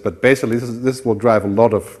judging of this. But basically, this will drive a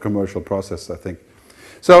lot of commercial process, I think.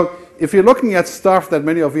 So if you're looking at stuff that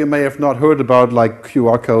many of you may have not heard about, like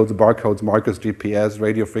QR codes, barcodes, markers, GPS,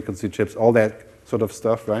 radio frequency chips, all that sort of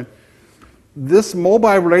stuff, right? This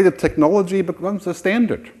mobile-related technology becomes the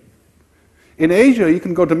standard. In Asia, you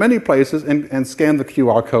can go to many places and scan the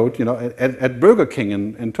QR code, at Burger King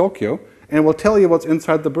in Tokyo, and it will tell you what's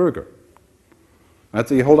inside the burger. Right?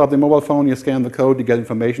 So you hold up the mobile phone, you scan the code, you get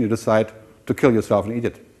information, you decide to kill yourself and eat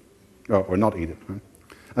it, or not eat it.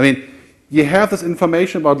 Right? You have this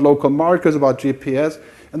information about local markers, about GPS,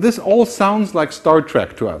 and this all sounds like Star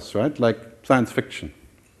Trek to us, right? Like science fiction.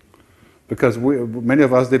 Because many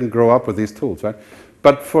of us didn't grow up with these tools, right?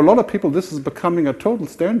 But for a lot of people, this is becoming a total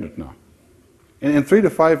standard now. And in 3 to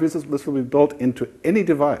 5 years, this will be built into any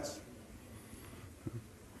device.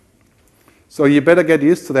 So you better get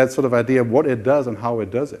used to that sort of idea of what it does and how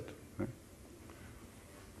it does it. Right?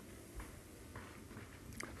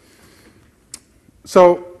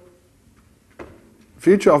 So,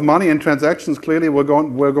 future of money and transactions, clearly we're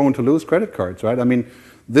going to lose credit cards, right?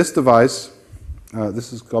 This device, I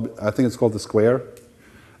think it's called the Square,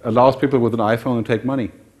 allows people with an iPhone to take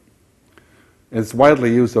money. It's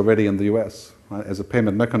widely used already in the US as a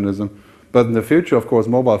payment mechanism. But in the future, of course,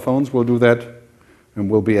 mobile phones will do that, and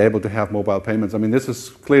we'll be able to have mobile payments. This is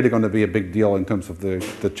clearly going to be a big deal in terms of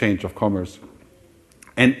the change of commerce.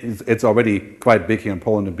 And it's already quite big here in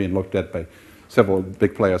Poland and being looked at by several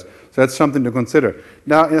big players. So that's something to consider.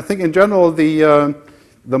 Now, I think in general, the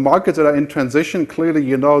markets that are in transition,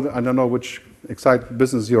 clearly, I don't know which exact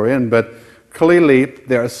business you're in, but clearly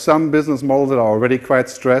there are some business models that are already quite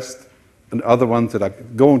stressed and other ones that are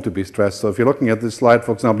going to be stressed. So if you're looking at this slide,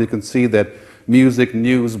 for example, you can see that music,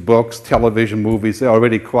 news, books, television, movies, they're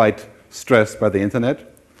already quite stressed by the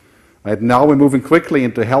internet. Right? Now we're moving quickly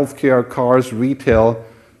into healthcare, cars, retail,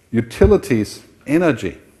 utilities,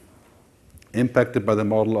 energy, impacted by the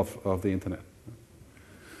model of the internet.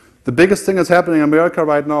 The biggest thing that's happening in America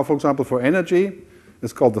right now, for example, for energy,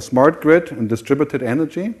 is called the smart grid and distributed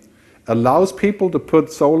energy. Allows people to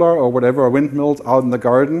put solar or whatever, or windmills out in the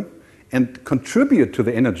garden and contribute to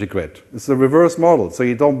the energy grid. It's a reverse model. So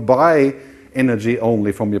you don't buy energy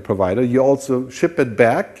only from your provider, you also ship it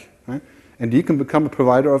back, right? And you can become a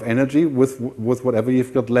provider of energy with whatever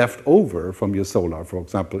you've got left over from your solar, for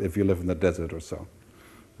example, if you live in the desert or so.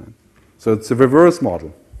 Right? So it's a reverse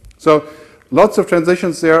model. So lots of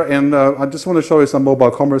transitions there, and I just want to show you some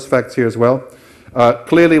mobile commerce facts here as well.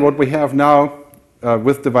 Clearly what we have now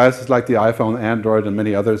with devices like the iPhone, Android, and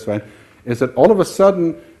many others, right, is that all of a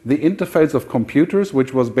sudden the interface of computers,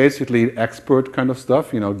 which was basically expert kind of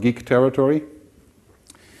stuff, geek territory,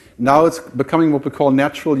 now it's becoming what we call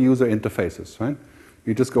natural user interfaces, right?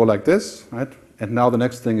 You just go like this, right? And now the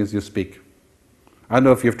next thing is you speak. I don't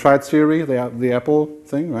know if you've tried Siri, the Apple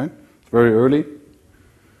thing, right? It's very early.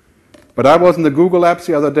 But I was in the Google Apps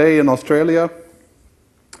the other day in Australia,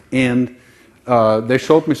 and they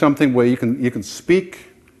showed me something where you can speak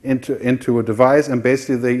into a device, and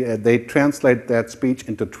basically they translate that speech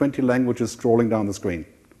into 20 languages scrolling down the screen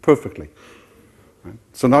perfectly. Right?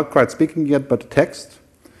 So not quite speaking yet, but text.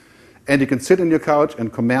 And you can sit on your couch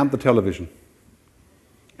and command the television.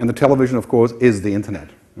 And the television, of course, is the internet.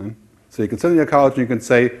 Right? So you can sit on your couch and you can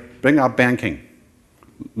say, bring up banking,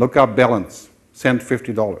 look up balance, send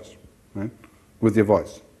 $50, right? With your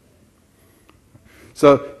voice.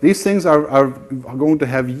 So these things are going to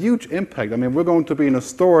have huge impact. I mean, we're going to be in a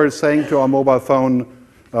store saying to our mobile phone,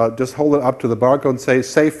 just hold it up to the barcode and say,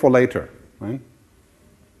 save for later. Right?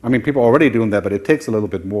 I mean, people are already doing that, but it takes a little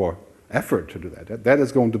bit more effort to do that. That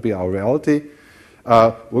is going to be our reality.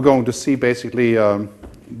 We're going to see basically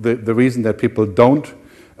the reason that people don't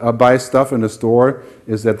buy stuff in the store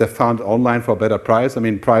is that they found online for a better price. I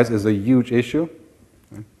mean, price is a huge issue.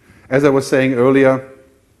 Right? As I was saying earlier,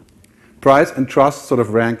 price and trust sort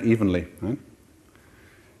of rank evenly. Right?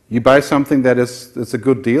 You buy something it's a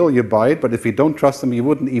good deal, you buy it, but if you don't trust them, you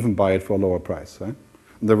wouldn't even buy it for a lower price. Right?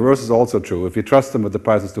 And the reverse is also true. If you trust them, but the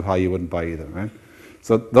price is too high, you wouldn't buy either. Right?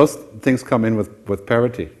 So those things come in with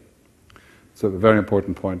parity. It's a very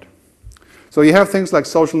important point. So you have things like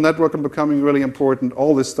social networking becoming really important,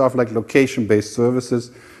 all this stuff like location-based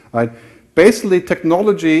services. Right? Basically,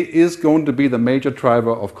 technology is going to be the major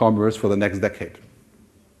driver of commerce for the next decade.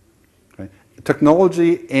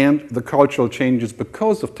 Technology and the cultural changes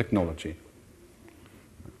because of technology.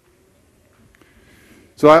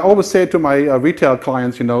 So I always say to my retail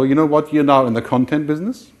clients, you know what, you're now in the content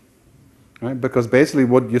business, right? Because basically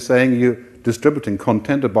what you're saying, you're distributing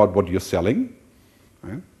content about what you're selling.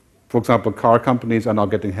 Right? For example, car companies are now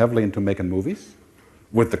getting heavily into making movies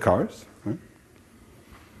with the cars. Right?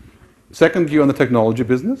 Second, you're in the technology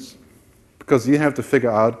business because you have to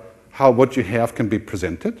figure out how what you have can be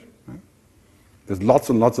presented. There's lots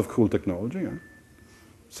and lots of cool technology. Yeah?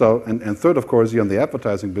 So, and third, of course, you're in the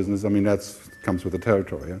advertising business. I mean, that comes with the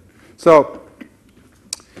territory. Yeah? So,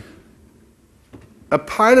 a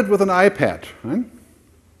pilot with an iPad. Right?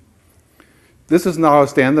 This is now a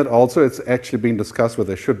standard also. It's actually being discussed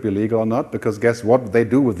whether it should be legal or not, because guess what they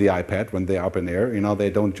do with the iPad when they're up in air? They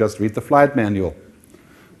don't just read the flight manual.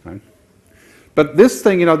 Right? But this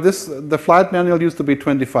thing, the flight manual used to be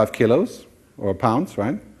 25 kilos or pounds,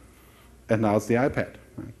 right? And now it's the iPad.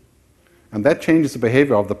 Right? And that changes the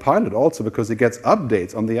behavior of the pilot also because he gets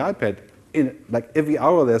updates on the iPad. Like every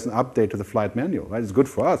hour there's an update to the flight manual. Right? It's good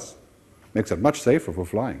for us. Makes it much safer for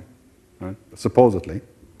flying, right? Supposedly.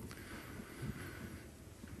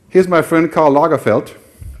 Here's my friend Karl Lagerfeld.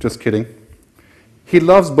 Just kidding. He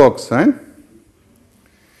loves books. Right?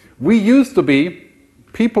 We used to be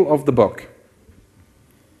people of the book.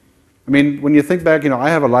 I mean, when you think back, I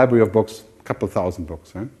have a library of books, a couple thousand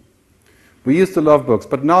books. Right? We used to love books,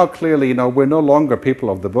 but now clearly, we're no longer people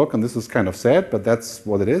of the book, and this is kind of sad, but that's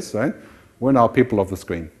what it is, right? We're now people of the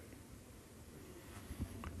screen.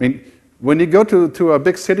 I mean, when you go to a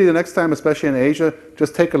big city the next time, especially in Asia,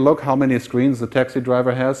 just take a look how many screens the taxi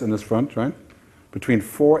driver has in his front, right? Between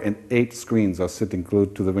 4 and 8 screens are sitting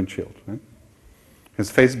glued to the windshield, right?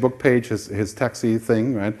 His Facebook page, his taxi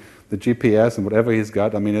thing, right? The GPS and whatever he's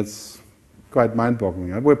got, I mean, it's quite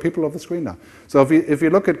mind-boggling. Right? We're people of the screen now. So if you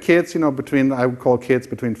look at kids, I would call kids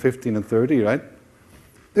between 15 and 30, right?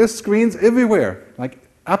 There's screens everywhere, like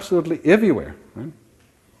absolutely everywhere. Right?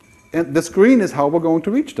 And the screen is how we're going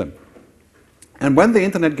to reach them. And when the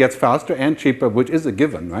internet gets faster and cheaper, which is a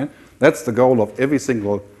given, right? That's the goal of every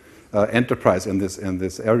single enterprise in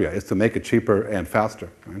this area, is to make it cheaper and faster,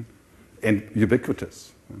 right? And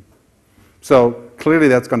ubiquitous. Right? So clearly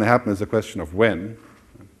that's going to happen. It's a question of when.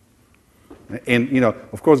 And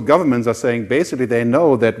of course, governments are saying basically they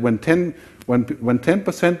know that when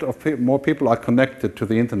 10% of more people are connected to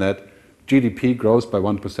the internet, GDP grows by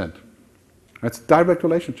 1%. That's a direct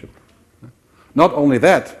relationship. Not only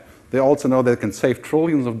that, they also know they can save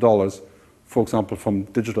trillions of dollars, for example, from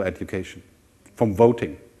digital education, from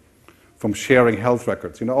voting, from sharing health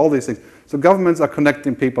records. All these things. So governments are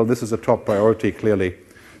connecting people. This is a top priority, clearly.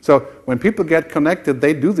 So when people get connected,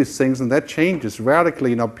 they do these things, and that changes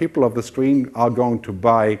radically. People of the screen are going to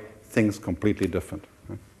buy things completely different.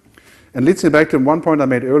 Right? And leads me back to one point I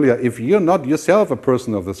made earlier. If you're not yourself a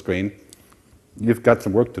person of the screen, you've got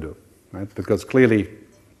some work to do, right? Because clearly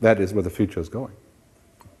that is where the future is going.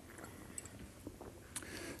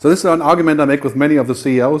 So this is an argument I make with many of the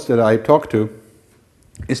CEOs that I talk to,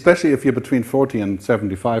 especially if you're between 40 and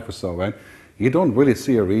 75 or so, right? You don't really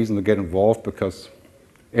see a reason to get involved because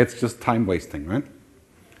it's just time wasting, right?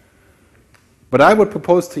 But I would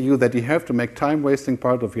propose to you that you have to make time wasting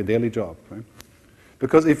part of your daily job, right?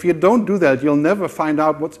 Because if you don't do that, you'll never find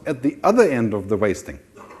out what's at the other end of the wasting,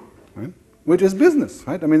 right? Which is business,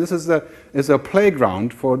 right? I mean, this is a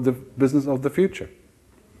playground for the business of the future.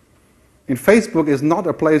 And Facebook is not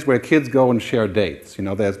a place where kids go and share dates.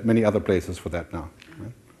 There's many other places for that now.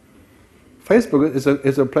 Right? Facebook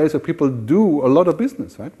is a place where people do a lot of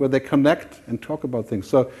business, right? Where they connect and talk about things.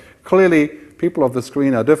 So clearly, people of the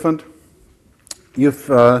screen are different. You've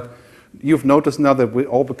noticed now that we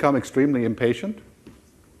all become extremely impatient.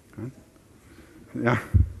 Right? Yeah.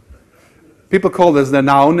 People call this the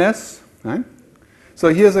now-ness. Right?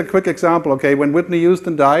 So here's a quick example. Okay, when Whitney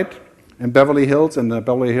Houston died in Beverly Hills, in the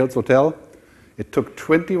Beverly Hills Hotel, it took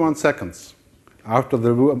 21 seconds after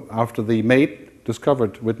the maid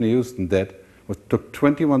discovered Whitney Houston dead. It took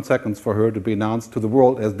 21 seconds for her to be announced to the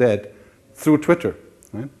world as dead through Twitter.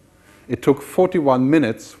 Right? It took 41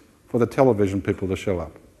 minutes for the television people to show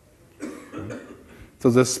up. Right?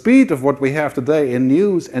 So the speed of what we have today in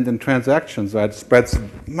news and in transactions, right, spreads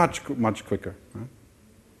much, much quicker. Right?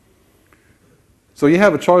 So you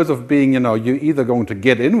have a choice of being, you're either going to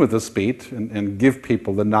get in with the speed and give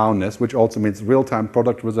people the nowness, which also means real-time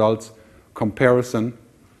product results, comparison,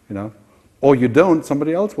 or you don't,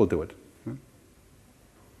 somebody else will do it. Right?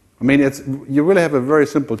 I mean, you really have a very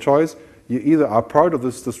simple choice. You either are part of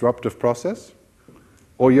this disruptive process,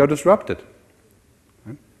 or you're disrupted.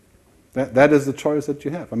 Right? That is the choice that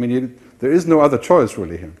you have. I mean, there is no other choice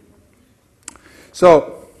really here.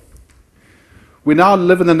 So we now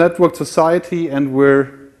live in a networked society, and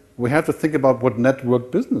we have to think about what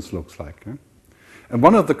network business looks like. Yeah? And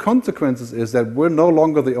one of the consequences is that we're no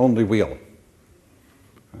longer the only wheel.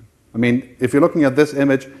 I mean, if you're looking at this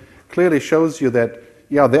image, clearly shows you that,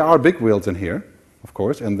 yeah, there are big wheels in here, of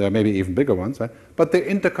course, and there may be even bigger ones, right? But they're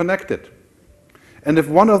interconnected. And if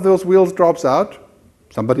one of those wheels drops out,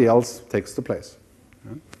 somebody else takes the place.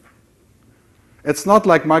 Yeah? It's not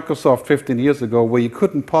like Microsoft 15 years ago where you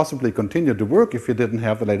couldn't possibly continue to work if you didn't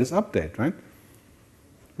have the latest update, right?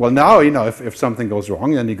 Well, now, if something goes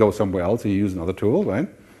wrong, then you go somewhere else, you use another tool, right?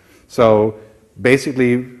 So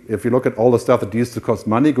basically, if you look at all the stuff that used to cost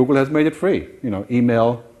money, Google has made it free.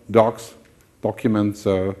 Email, docs, documents,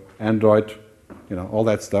 Android, all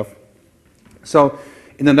that stuff. So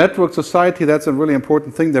in a network society, that's a really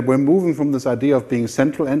important thing, that we're moving from this idea of being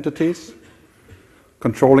central entities,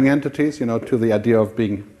 controlling entities, to the idea of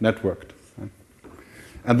being networked. Right?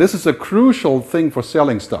 And this is a crucial thing for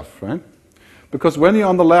selling stuff, right? Because when you're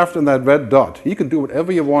on the left in that red dot, you can do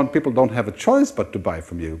whatever you want. People don't have a choice but to buy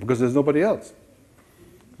from you because there's nobody else.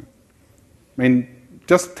 I mean,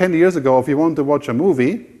 just 10 years ago, if you wanted to watch a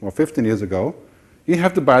movie, or 15 years ago, you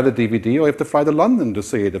have to buy the DVD, or you have to fly to London to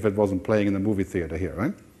see it if it wasn't playing in the movie theater here,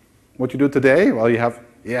 right? What you do today, well, you have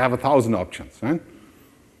 1,000 options, right?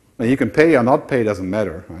 Now, you can pay or not pay, doesn't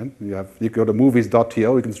matter, right? You go to movies.to,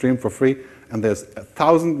 you can stream for free, and there's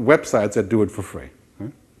 1,000 websites that do it for free.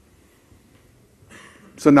 Right?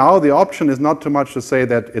 So now the option is not too much to say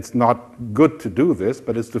that it's not good to do this,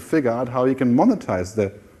 but it's to figure out how you can monetize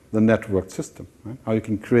the networked system, right? How you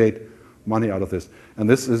can create money out of this. And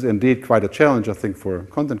this is indeed quite a challenge, I think, for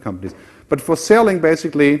content companies. But for selling,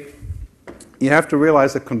 basically, you have to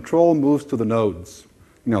realize that control moves to the nodes,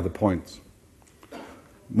 the points.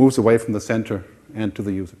 Moves away from the center and to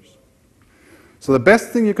the users. So the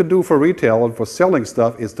best thing you can do for retail and for selling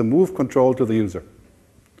stuff is to move control to the user.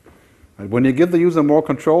 Right? When you give the user more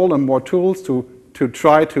control and more tools to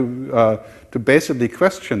try to basically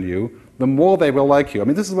question you, the more they will like you. I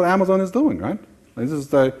mean, this is what Amazon is doing, right? This is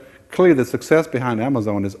clearly the success behind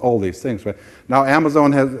Amazon is all these things, right? Now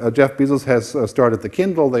Amazon has, Jeff Bezos has started the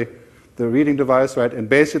Kindle, the reading device, right? And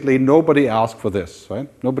basically nobody asked for this, right?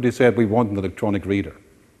 Nobody said we want an electronic reader.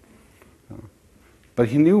 But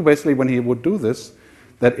he knew basically when he would do this,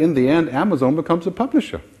 that in the end Amazon becomes a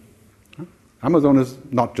publisher. Amazon is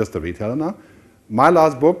not just a retailer now. My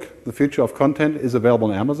last book, The Future of Content, is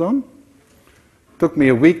available on Amazon. Took me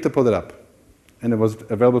a week to put it up. And it was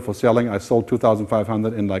available for selling. I sold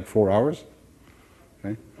 2,500 in like 4 hours.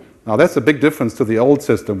 Okay? Now that's a big difference to the old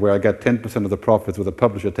system where I get 10% of the profits with a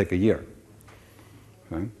publisher take a year.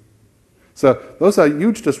 Right? So those are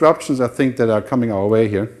huge disruptions, I think, that are coming our way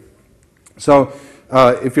here. So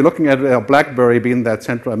if you're looking at BlackBerry being that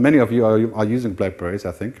central, many of you are using BlackBerries,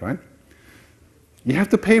 I think, right? You have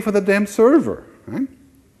to pay for the damn server, right?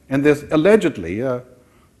 And there's allegedly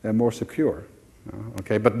they're more secure.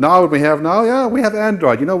 Okay, but now what we have now, yeah, we have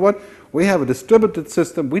Android. You know what? We have a distributed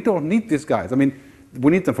system. We don't need these guys. I mean,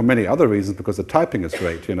 we need them for many other reasons because the typing is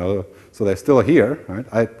great, you know. So they're still here,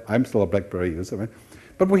 right? I'm still a BlackBerry user, right?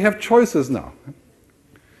 But we have choices now. Right?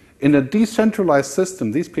 In a decentralized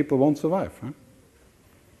system, these people won't survive, right?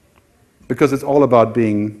 Because it's all about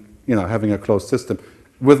being, you know, having a closed system.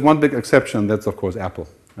 With one big exception, that's of course Apple.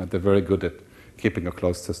 Right? They're very good at keeping a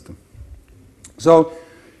closed system. So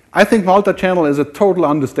I think multi-channel is a total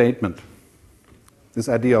understatement, this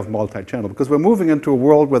idea of multi-channel, because we're moving into a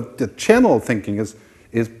world where the channel thinking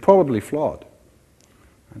is probably flawed.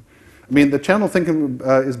 I mean, the channel thinking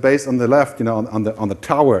is based on the left, you know, on the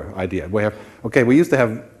tower idea. We used to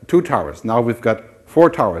have 2 towers. Now we've got 4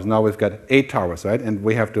 towers. Now we've got 8 towers, right? And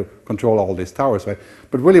we have to control all these towers, right?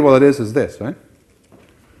 But really what it is this, right?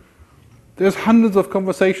 There's hundreds of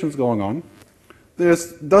conversations going on.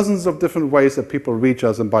 There's dozens of different ways that people reach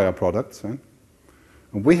us and buy our products, right?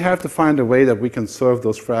 And we have to find a way that we can serve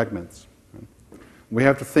those fragments. Right? We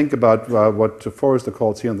have to think about what Forrester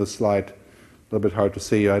calls here on this slide, a little bit hard to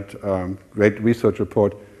see, right? Great research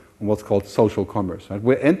report on what's called social commerce. Right?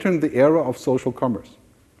 We're entering the era of social commerce.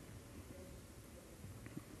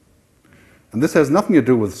 And this has nothing to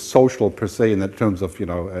do with social per se in terms of, you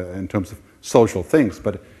know, in terms of social things,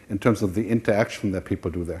 but in terms of the interaction that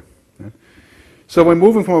people do there. Right? So we're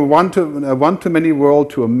moving from a one-to-many world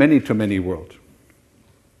to a many-to-many world.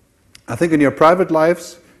 I think in your private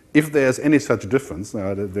lives, if there's any such difference,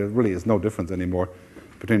 there really is no difference anymore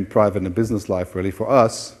between private and business life, really, for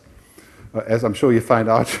us, as I'm sure you find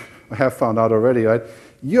out, or have found out already, right?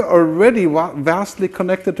 You're already vastly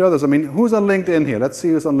connected to others. I mean, who's on LinkedIn here? Let's see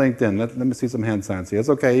who's on LinkedIn. Let me see some hand signs here. It's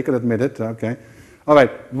okay, you can admit it, okay. All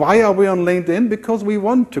right, why are we on LinkedIn? Because we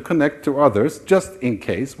want to connect to others just in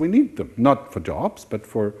case we need them. Not for jobs, but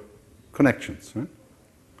for connections, right?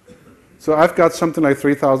 So I've got something like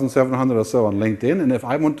 3,700 or so on LinkedIn, and if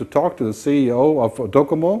I want to talk to the CEO of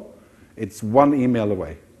Docomo, it's 1 email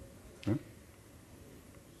away. Right?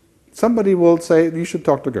 Somebody will say, you should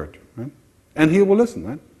talk to Gerd. Right? And he will listen.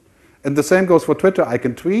 Right? And the same goes for Twitter. I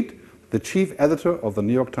can tweet the chief editor of the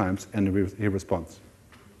New York Times, and he responds.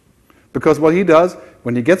 Because what he does,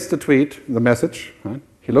 when he gets the tweet, the message, right,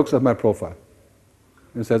 he looks at my profile.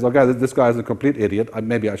 He says, okay, this guy is a complete idiot.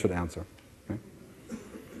 Maybe I should answer. Okay?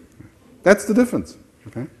 That's the difference.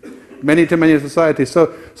 Okay? Many-to-many society. So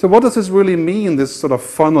what does this really mean, this sort of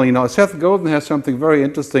funnel? You know, Seth Godin has something very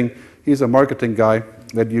interesting. He's a marketing guy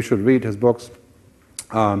that you should read his books.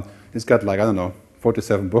 He's got like, I don't know,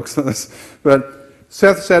 47 books on this. But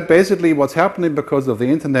Seth said basically what's happening because of the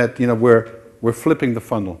internet, you know, we're flipping the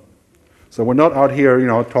funnel. So we're not out here, you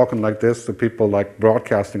know, talking like this to people like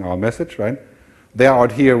broadcasting our message, right? They're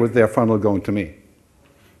out here with their funnel going to me.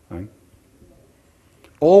 Right?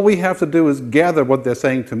 All we have to do is gather what they're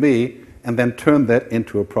saying to me and then turn that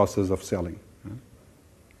into a process of selling. Right?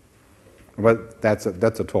 But that's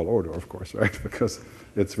a tall order, of course, right? Because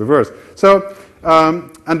it's reversed. So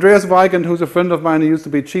Andreas Weigand, who's a friend of mine, who used to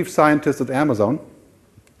be chief scientist at Amazon,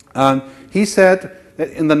 he said that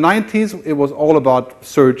in the 90s it was all about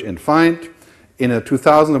search and find. In the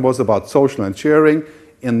 2000s it was about social and sharing.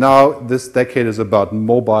 And now this decade is about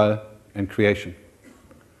mobile and creation.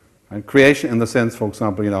 And creation in the sense, for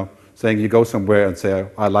example, you know, saying you go somewhere and say,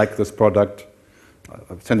 I like this product,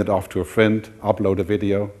 send it off to a friend, upload a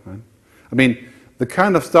video. Right? I mean, the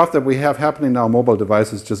kind of stuff that we have happening now on mobile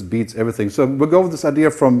devices just beats everything. So we go with this idea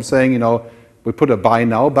from saying, you know, we put a buy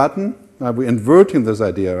now button. We're inverting this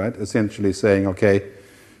idea, right? Essentially saying, okay,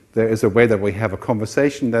 there is a way that we have a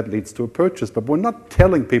conversation that leads to a purchase, but we're not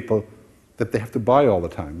telling people that they have to buy all the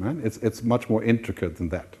time, right? It's much more intricate than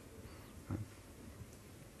that. Right?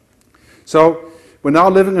 So we're now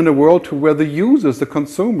living in a world where the users, the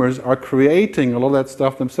consumers, are creating a lot of that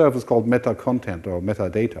stuff themselves. It's called meta content or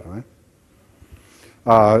metadata, right?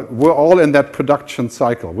 We're all in that production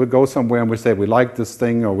cycle. We go somewhere and we say we like this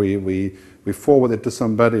thing, or we forward it to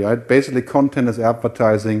somebody. Right? Basically, content is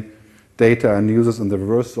advertising, data and users, and the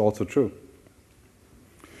reverse is also true.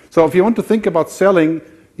 So if you want to think about selling,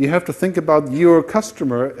 you have to think about your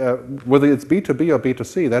customer, whether it's B2B or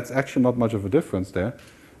B2C. That's actually not much of a difference there.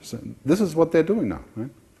 So this is what they're doing now. Right?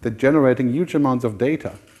 They're generating huge amounts of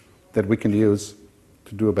data that we can use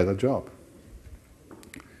to do a better job.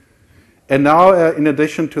 And now, in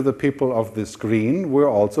addition to the people of the screen, we're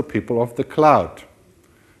also people of the cloud.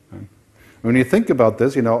 Right? When you think about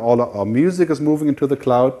this, all our music is moving into the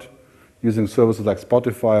cloud, using services like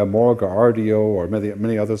Spotify or Morg or RDO or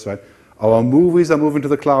many others, right? Our movies are moving to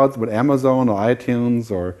the cloud with Amazon or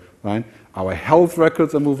iTunes, right? Our health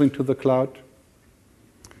records are moving to the cloud.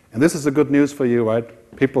 And this is the good news for you,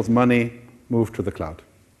 right? People's money moved to the cloud.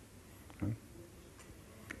 Okay?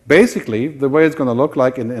 Basically, the way it's going to look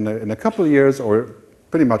like in a couple of years, or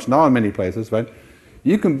pretty much now in many places, right?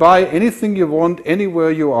 You can buy anything you want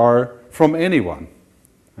anywhere you are from anyone.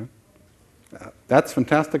 Okay? That's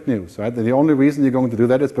fantastic news, right? And the only reason you're going to do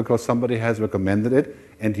that is because somebody has recommended it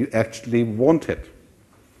and you actually want it.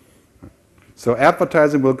 So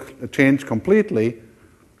advertising will change completely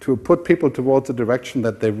to put people towards a direction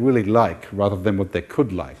that they really like rather than what they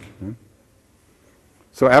could like.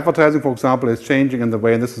 So advertising, for example, is changing in the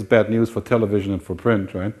way, and this is bad news for television and for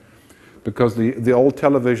print, right? Because the old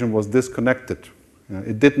television was disconnected.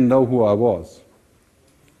 It didn't know who I was.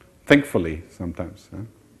 Thankfully, sometimes.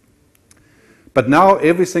 But now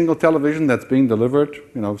every single television that's being delivered,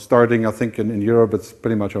 starting I think in Europe, it's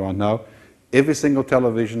pretty much around now, every single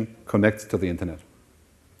television connects to the internet.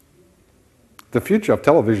 The future of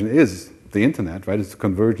television is the internet, right? It's the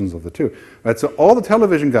convergence of the two. Right? So all the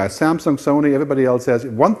television guys, Samsung, Sony, everybody else says,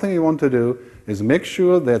 one thing you want to do is make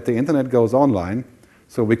sure that the internet goes online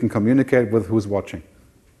so we can communicate with who's watching.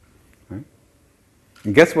 Right?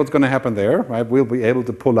 And guess what's going to happen there? Right? We'll be able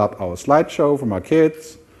to pull up our slideshow from our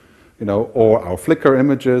kids, or our Flickr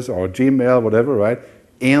images, or Gmail, whatever, right?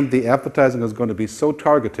 And the advertising is going to be so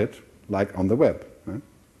targeted, like on the web. Right?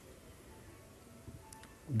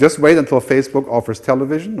 Just wait until Facebook offers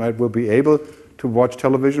television, right? We'll be able to watch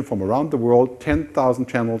television from around the world, 10,000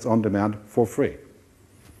 channels on demand for free,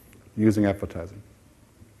 using advertising.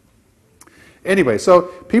 Anyway, so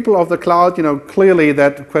people of the cloud, clearly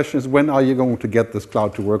that question is, when are you going to get this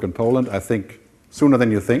cloud to work in Poland? I think sooner than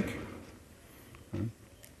you think.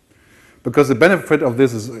 Because the benefit of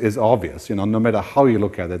this is obvious. No matter how you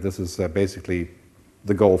look at it, this is basically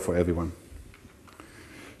the goal for everyone.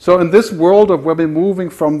 So in this world of where we're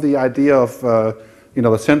moving from the idea of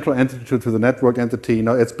the central entity to the network entity,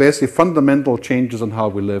 it's basically fundamental changes on how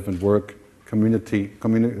we live and work, communicate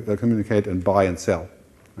and buy and sell.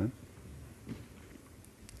 Right?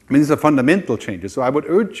 These are fundamental changes. So I would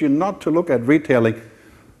urge you not to look at retailing,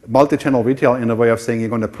 multi-channel retail, in a way of saying you're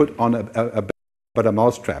going to put on a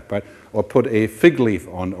mousetrap, right? Or put a fig leaf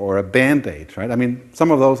on, or a Band-Aid, right?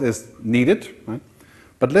 Some of those is needed, right?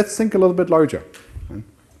 But let's think a little bit larger. Right?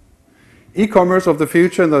 E-commerce of the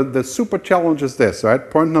future, the super challenge is this,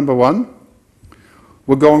 right? Point number one,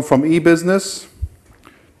 we're going from e-business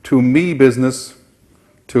to me business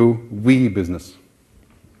to we business.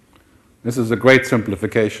 This is a great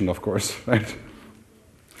simplification, of course, right?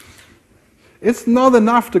 It's not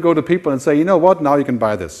enough to go to people and say, you know what, now you can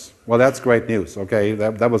buy this. Well, that's great news, okay?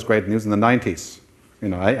 That was great news in the 90s.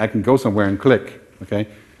 I can go somewhere and click, okay?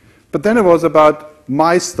 But then it was about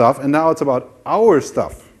my stuff, and now it's about our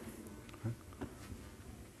stuff.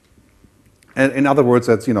 And in other words,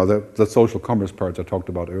 that's, the social commerce parts I talked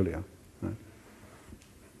about earlier. Right?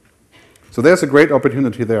 So there's a great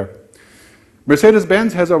opportunity there.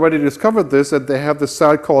 Mercedes-Benz has already discovered this, that they have this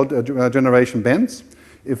site called Generation Benz.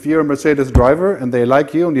 If you're a Mercedes driver and they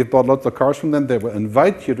like you and you've bought lots of cars from them, they will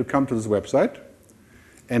invite you to come to this website,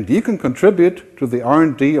 and you can contribute to the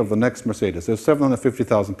R&D of the next Mercedes. There's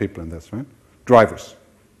 750,000 people in this, right? Drivers.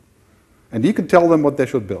 And you can tell them what they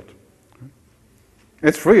should build.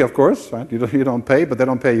 It's free, of course, right? You don't pay, but they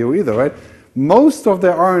don't pay you either, right? Most of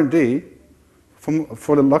their R&D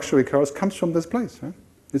for the luxury cars comes from this place, right?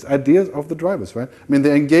 These ideas of the drivers, right?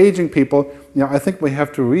 They're engaging people. I think we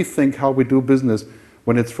have to rethink how we do business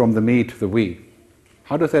when it's from the me to the we.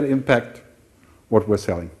 How does that impact what we're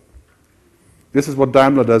selling? This is what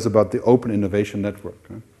Daimler does about the Open Innovation Network.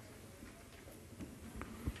 Right?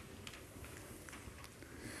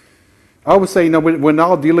 I would say, we're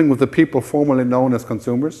now dealing with the people formerly known as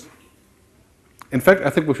consumers. In fact, I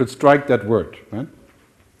think we should strike that word. Right?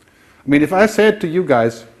 If I said to you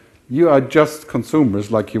guys, you are just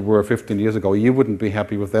consumers like you were 15 years ago, you wouldn't be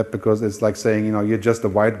happy with that, because it's like saying, you're just a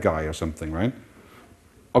white guy or something, right?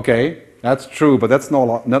 Okay, that's true, but that's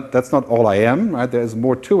not all I am, right? There's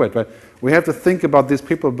more to it, right? We have to think about these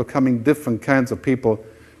people becoming different kinds of people,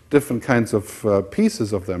 different kinds of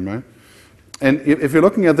pieces of them, right? And if you're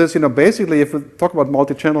looking at this, basically, if we talk about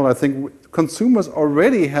multi-channel, I think consumers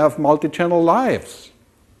already have multi-channel lives.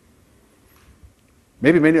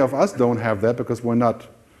 Maybe many of us don't have that because we're not,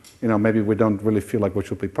 maybe we don't really feel like we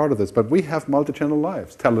should be part of this, but we have multi-channel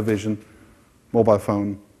lives: television, mobile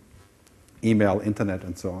phone, email, internet,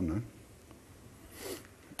 and so on. Right?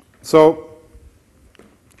 So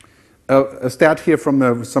a stat here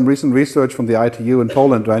from some recent research from the ITU in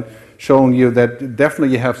Poland, right, showing you that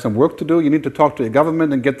definitely you have some work to do. You need to talk to your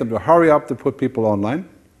government and get them to hurry up to put people online.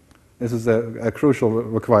 This is a crucial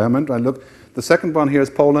requirement. Right? Look, the second one here is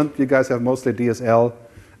Poland. You guys have mostly DSL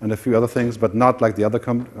and a few other things, but not like the other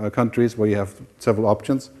countries where you have several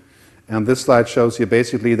options. And this slide shows you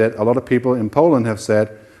basically that a lot of people in Poland have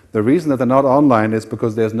said the reason that they're not online is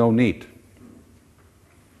because there's no need.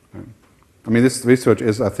 I mean, this research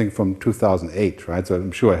is, I think, from 2008, right? So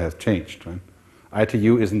I'm sure it has changed, right?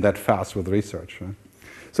 ITU isn't that fast with research, right?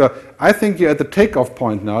 So I think you're at the takeoff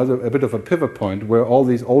point now, a bit of a pivot point, where all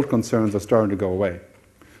these old concerns are starting to go away.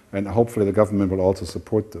 And hopefully the government will also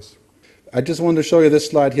support this. I just wanted to show you this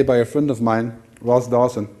slide here by a friend of mine, Ross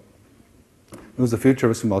Dawson, who's a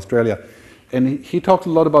futurist from Australia. And he talked a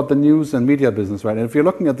lot about the news and media business, right? And if you're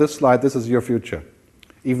looking at this slide, this is your future,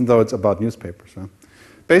 even though it's about newspapers. Huh?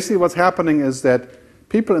 Basically what's happening is that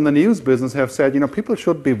people in the news business have said, you know, people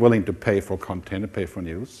should be willing to pay for content and pay for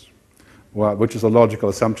news, well, which is a logical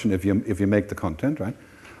assumption if you make the content, right?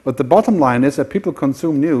 But the bottom line is that people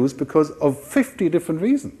consume news because of 50 different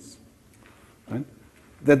reasons, right?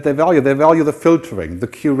 That they value the filtering, the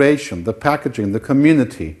curation, the packaging, the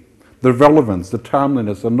community, the relevance, the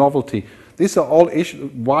timeliness, the novelty. These are all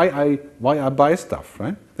issues why I buy stuff,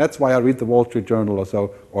 right? That's why I read the Wall Street Journal or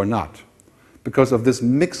so, or not. Because of this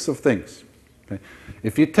mix of things. Okay?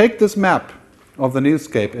 If you take this map of the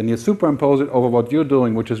newscape and you superimpose it over what you're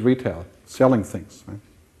doing, which is retail, selling things, right?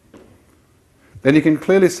 Then you can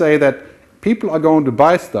clearly say that people are going to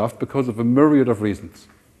buy stuff because of a myriad of reasons.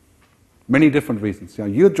 Many different reasons. You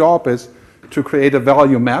know, your job is to create a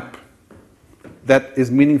value map that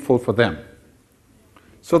is meaningful for them.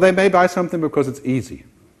 So they may buy something because it's easy.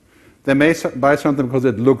 They may buy something because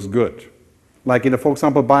it looks good. Like, you know, for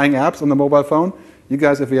example, buying apps on the mobile phone. You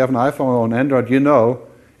guys, if you have an iPhone or an Android, you know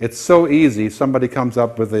it's so easy. Somebody comes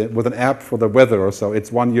up with an app for the weather or so.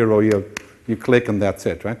 It's €1. You click and that's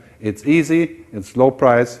it, right? It's easy. It's low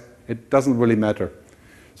price. It doesn't really matter.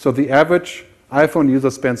 So the average iPhone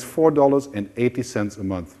user spends $4.80 a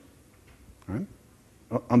month, right?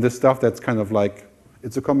 On this stuff that's kind of like,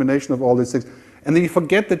 it's a combination of all these things. And then you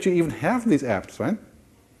forget that you even have these apps, right?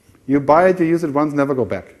 You buy it, you use it once, never go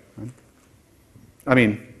back. Right? I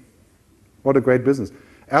mean, what a great business.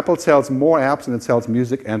 Apple sells more apps than it sells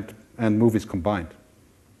music and movies combined,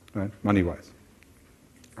 right? Money-wise.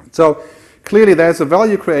 So clearly there's a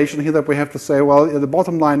value creation here that we have to say, well, the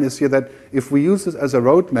bottom line is here that if we use this as a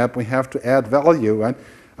roadmap, we have to add value, right?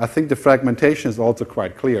 I think the fragmentation is also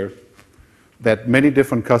quite clear that many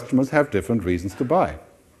different customers have different reasons to buy.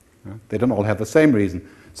 Right? They don't all have the same reason.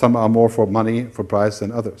 Some are more for money, for price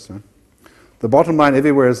than others. Right? The bottom line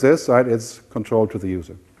everywhere is this, right? It's control to the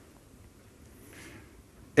user.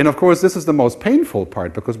 And of course, this is the most painful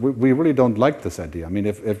part because we really don't like this idea. I mean,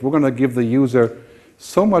 if we're going to give the user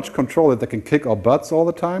so much control that they can kick our butts all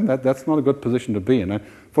the time, that's not a good position to be in. Right?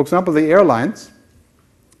 For example, the airlines,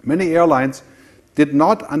 many airlines did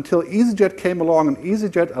not until EasyJet came along, and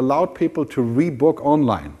EasyJet allowed people to rebook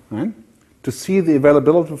online, right? To see the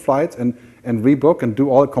availability of flights and rebook and do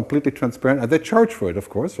all completely transparent. And they charge for it, of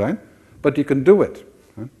course, right? But you can do it.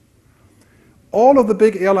 Right? All of the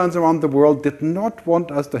big airlines around the world did not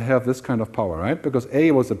want us to have this kind of power, right? Because A,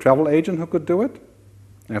 it was a travel agent who could do it.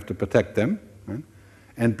 They have to protect them. Right?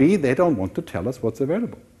 And B, they don't want to tell us what's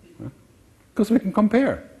available. Right? Because we can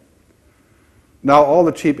compare. Now all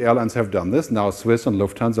the cheap airlines have done this. Now Swiss and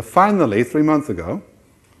Lufthansa finally, 3 months ago,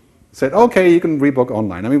 said, okay, you can rebook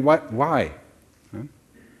online. I mean, why? Right?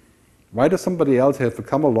 Why does somebody else have to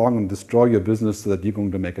come along and destroy your business so that you're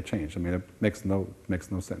going to make a change? I mean, it makes no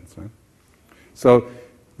sense. Right? So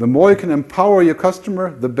the more you can empower your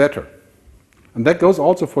customer, the better. And that goes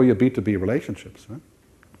also for your B2B relationships. Right?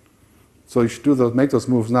 So you should make those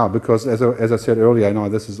moves now because, as I said earlier, I know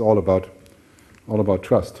this is all about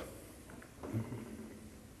trust.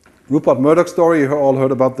 Rupert Murdoch's story, you all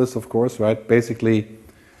heard about this, of course, right? Basically,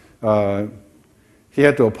 he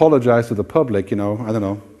had to apologize to the public, you know, I don't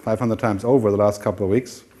know, 500 times over the last couple of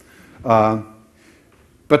weeks.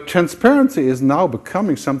 But transparency is now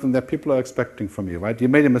becoming something that people are expecting from you, right? You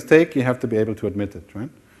made a mistake, you have to be able to admit it, right?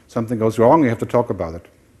 Something goes wrong, you have to talk about it.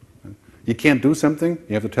 Right? You can't do something,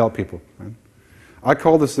 you have to tell people. Right? I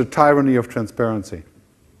call this the tyranny of transparency.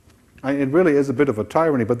 It really is a bit of a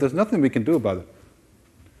tyranny, but there's nothing we can do about it.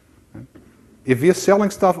 Right? If you're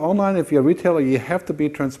selling stuff online, if you're a retailer, you have to be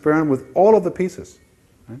transparent with all of the pieces.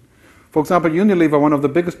 Right? For example, Unilever, one of the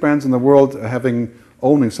biggest brands in the world,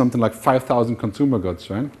 owning something like 5,000 consumer goods,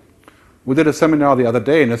 right? We did a seminar the other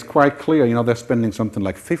day, and it's quite clear, you know, they're spending something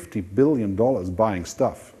like $50 billion buying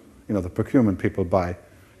stuff. You know, the procurement people buy,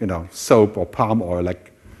 soap or palm oil,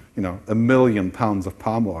 like, 1 million pounds of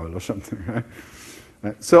palm oil or something, right?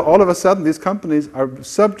 Right? So all of a sudden, these companies are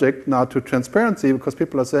subject now to transparency because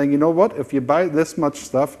people are saying, you know what, if you buy this much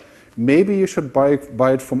stuff, maybe you should buy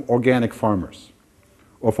it from organic farmers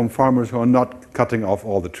or from farmers who are not cutting off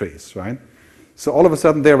all the trees, right? So all of a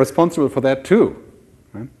sudden, they're responsible for that too.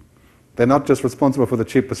 Right? They're not just responsible for the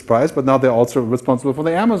cheapest price, but now they're also responsible for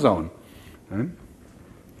the Amazon. Right?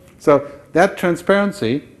 So that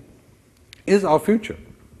transparency is our future.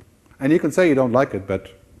 And you can say you don't like it,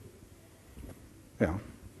 but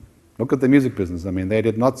look at the music business. I mean, they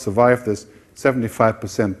did not survive this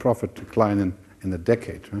 75% profit decline in a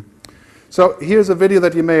decade. Right? So here's a video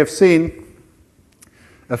that you may have seen.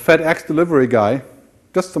 A FedEx delivery guy,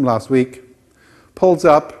 just from last week, pulls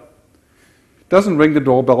up, doesn't ring the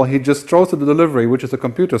doorbell, he just throws the delivery, which is a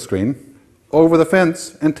computer screen, over the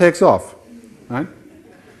fence and takes off. Right?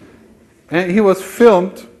 And he was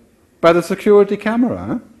filmed by the security camera.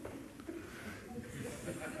 Huh?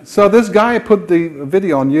 So this guy put the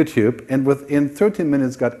video on YouTube and within 30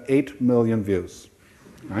 minutes got 8 million views.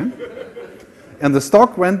 Right? And the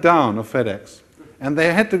stock went down of FedEx. And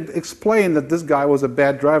they had to explain that this guy was a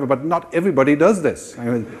bad driver, but not everybody does this. I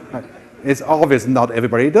mean, it's obvious not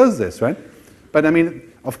everybody does this, right? But I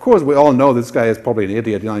mean, of course, we all know this guy is probably an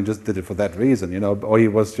idiot. He just did it for that reason, or he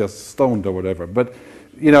was just stoned or whatever. But,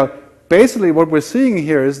 basically what we're seeing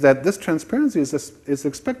here is that this transparency is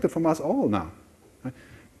expected from us all now. Right?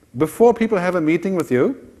 Before people have a meeting with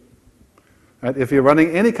you, right, if you're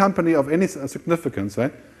running any company of any significance,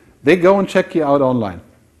 right, they go and check you out online.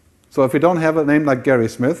 So if you don't have a name like Gary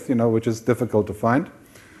Smith, which is difficult to find,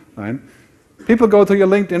 right, people go to your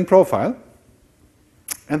LinkedIn profile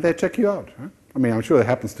and they check you out. Right? I mean, I'm sure it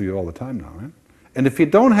happens to you all the time now. Right? And if you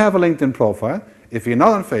don't have a LinkedIn profile, if you're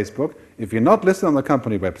not on Facebook, if you're not listed on the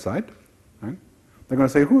company website, right, they're going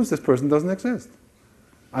to say, who is this person? Doesn't exist.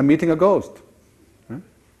 I'm meeting a ghost. Right?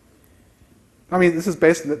 I mean, this is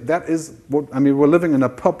basically, we're living in a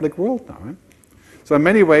public world now. Right? So in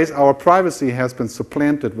many ways, our privacy has been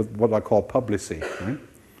supplanted with what I call publicity.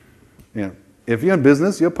 Right? If you're in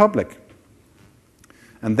business, you're public.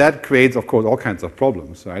 And that creates, of course, all kinds of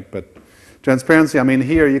problems. Right? But transparency, I mean,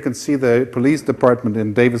 here you can see the police department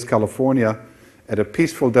in Davis, California, at a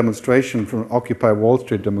peaceful demonstration from Occupy Wall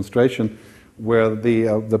Street demonstration, where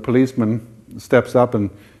the policeman steps up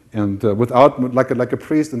and without, like a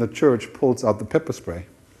priest in the church, pulls out the pepper spray.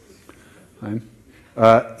 Right?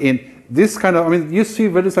 In this kind of, you see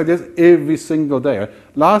videos like this every single day. Right?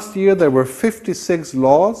 Last year there were 56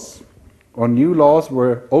 laws or new laws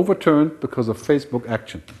were overturned because of Facebook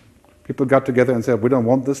action. People got together and said, we don't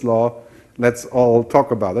want this law, let's all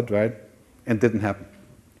talk about it, right? And it didn't happen.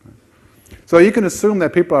 So you can assume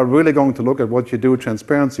that people are really going to look at what you do.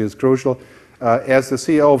 Transparency is crucial. As the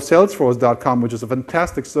CEO of Salesforce.com, which is a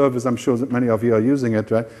fantastic service, I'm sure that many of you are using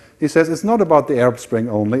it, right? He says it's not about the Arab Spring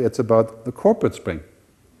only, it's about the corporate spring.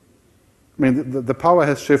 I mean, the power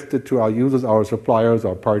has shifted to our users, our suppliers,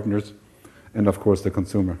 our partners, and of course the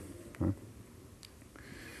consumer. Right?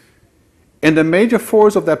 And the major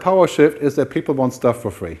force of that power shift is that people want stuff for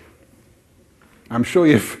free. I'm sure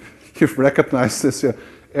you've recognized this here.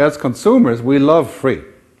 As consumers, we love free.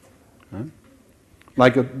 Right?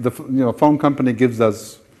 Like the phone company gives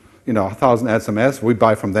us 1,000 SMS, we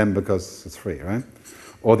buy from them because it's free, right?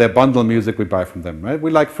 Or their bundle music, we buy from them, right? We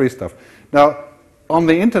like free stuff. Now, on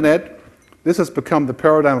the internet, this has become the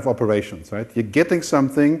paradigm of operations, right? You're getting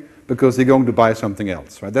something because you're going to buy something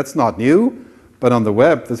else, right? That's not new, but on the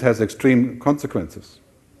web, this has extreme consequences.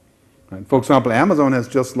 Right? For example, Amazon has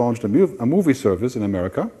just launched a movie service in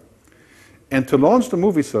America. And to launch the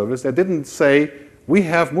movie service, they didn't say, we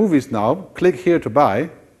have movies now, click here to buy.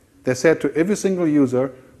 They said to every single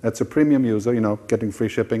user, that's a premium user, getting free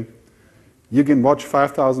shipping, you can watch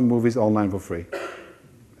 5,000 movies online for free.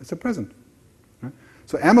 It's a present. Right?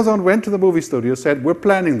 So Amazon went to the movie studio, said, we're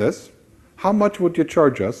planning this. How much would you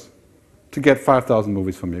charge us to get 5,000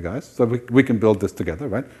 movies from you guys? So we can build this together,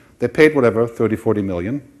 right? They paid whatever, 30, 40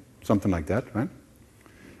 million, something like that, right?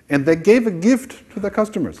 And they gave a gift to their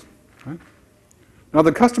customers, right? Now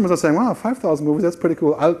the customers are saying, wow, 5,000 movies, that's pretty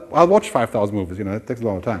cool. I'll watch 5,000 movies, it takes a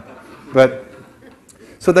long time. But,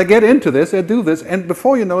 so they get into this, they do this, and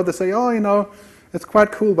before you know it, they say, oh, it's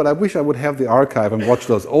quite cool, but I wish I would have the archive and watch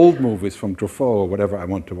those old movies from Truffaut or whatever I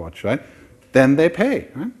want to watch, right? Then they pay,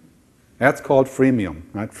 right? That's called freemium,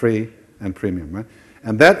 right? Free and premium, right?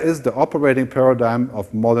 And that is the operating paradigm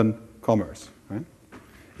of modern commerce, right?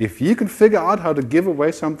 If you can figure out how to give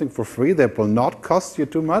away something for free that will not cost you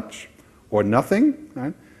too much, or nothing,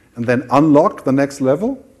 right? And then unlock the next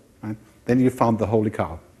level, right? Then you found the holy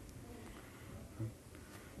cow.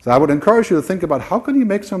 So I would encourage you to think about how can you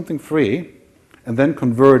make something free and then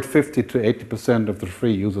convert 50 to 80% of the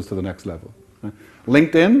free users to the next level. Right?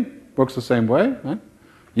 LinkedIn works the same way. Right?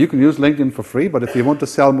 You can use LinkedIn for free, but if you want to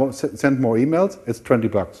send more emails, it's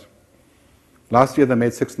 $20. Last year they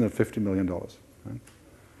made $650 million. Right?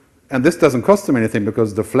 And this doesn't cost them anything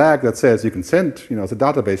because the flag that says you can send, the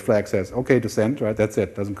database flag says okay to send, right? That's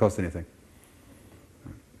it, doesn't cost anything.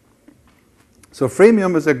 So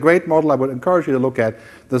freemium is a great model I would encourage you to look at.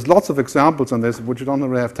 There's lots of examples on this, which you don't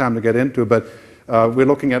really have time to get into, but we're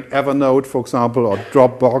looking at Evernote, for example, or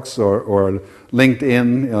Dropbox, or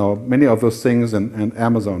LinkedIn, many of those things, and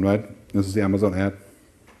Amazon, right? This is the Amazon ad.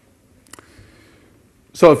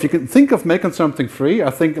 So if you can think of making something free, I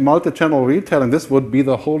think multi-channel retailing, this would be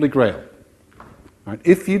the holy grail. Right?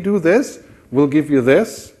 If you do this, we'll give you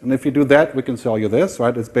this, and if you do that, we can sell you this,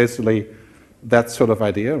 right? It's basically that sort of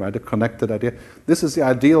idea, right? A connected idea. This is the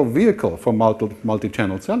ideal vehicle for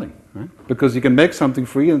multi-channel selling, right? Because you can make something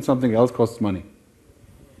free and something else costs money.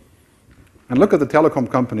 And look at the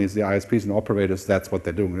telecom companies, the ISPs and operators, that's what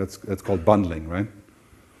they're doing. It's called bundling, right?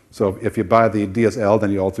 So if you buy the DSL,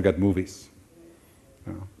 then you also get movies.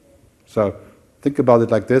 So think about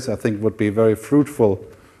it like this. I think it would be a very fruitful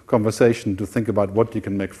conversation to think about what you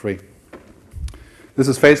can make free. This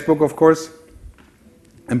is Facebook, of course.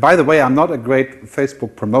 And by the way, I'm not a great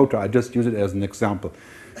Facebook promoter. I just use it as an example.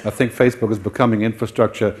 I think Facebook is becoming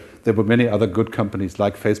infrastructure. There were many other good companies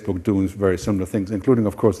like Facebook doing very similar things, including,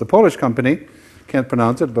 of course, the Polish company. Can't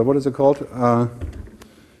pronounce it, but what is it called?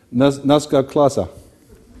 Nazca Klasa.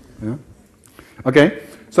 Yeah? Okay,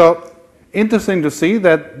 so interesting to see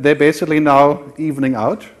that they're basically now evening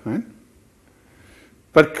out. Right?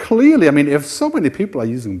 But clearly, I mean, if so many people are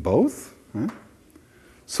using both, right?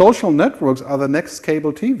 Social networks are the next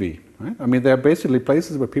cable TV. Right? I mean, they're basically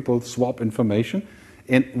places where people swap information,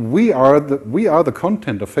 and we are the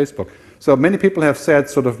content of Facebook. So many people have said,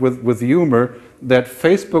 sort of with humor, that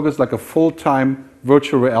Facebook is like a full-time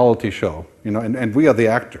virtual reality show, and we are the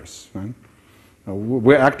actors. Right?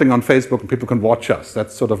 We're acting on Facebook, and people can watch us.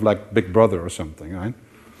 That's sort of like Big Brother or something, right?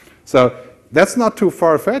 So that's not too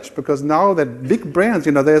far-fetched, because now that big brands,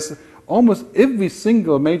 there's almost every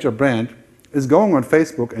single major brand is going on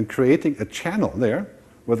Facebook and creating a channel there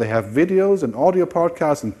where they have videos and audio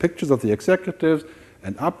podcasts and pictures of the executives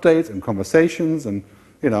and updates and conversations, and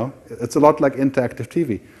it's a lot like interactive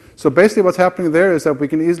TV. So basically what's happening there is that we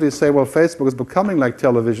can easily say, well, Facebook is becoming like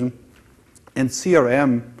television, and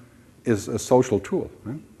CRM is a social tool.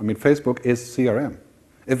 Right? I mean, Facebook is CRM.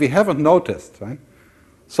 If you haven't noticed, right,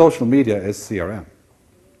 social media is CRM.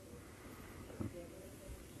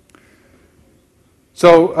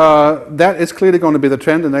 So that is clearly going to be the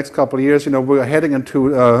trend in the next couple of years. We're heading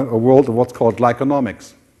into a world of what's called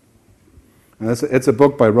likeonomics. And it's a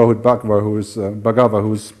book by Rohit Bhagava,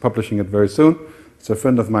 who's publishing it very soon. It's a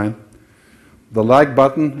friend of mine. The like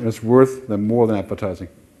button is worth more than advertising.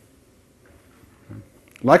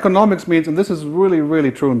 Likeonomics means, and this is really,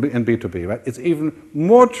 really true in B2B, right? It's even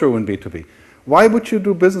more true in B2B. Why would you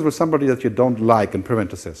do business with somebody that you don't like, in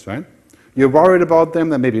parentheses, right? You're worried about them,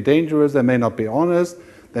 they may be dangerous, they may not be honest,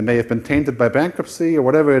 they may have been tainted by bankruptcy or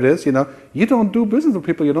whatever it is, You don't do business with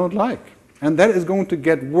people you don't like. And that is going to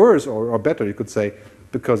get worse or better, you could say,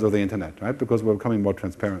 because of the internet, right? Because we're becoming more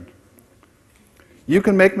transparent. You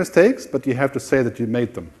can make mistakes, but you have to say that you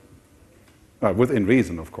made them. Within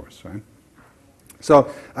reason, of course, right?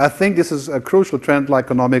 So I think this is a crucial trend like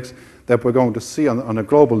economics that we're going to see on a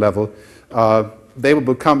global level. They will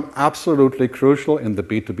become absolutely crucial in the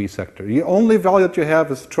B2B sector. The only value that you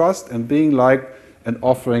have is trust and being liked and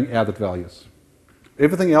offering added values.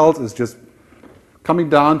 Everything else is just coming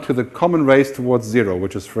down to the common race towards zero,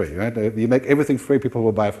 which is free. Right? You make everything free, people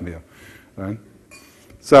will buy from you. Right?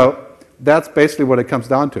 So that's basically what it comes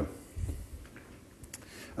down to.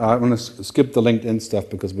 I'm going to skip the LinkedIn stuff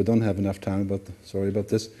because we don't have enough time. Sorry about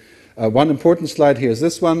this. One important slide here is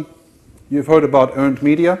this one. You've heard about earned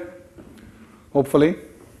media. Hopefully.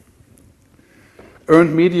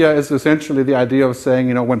 Earned media is essentially the idea of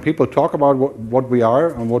saying, when people talk about what we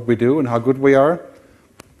are and what we do and how good we are,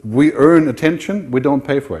 we earn attention, we don't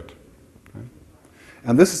pay for it. Okay?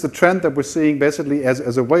 And this is the trend that we're seeing basically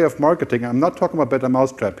as a way of marketing. I'm not talking about better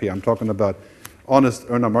mousetrap here, I'm talking about honest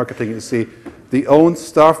earner marketing. You see, the owned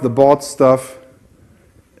stuff, the bought stuff,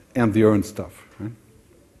 and the earned stuff. Right?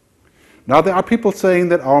 Now there are people saying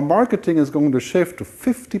that our marketing is going to shift to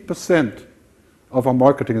 50% of our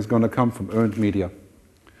marketing is going to come from earned media.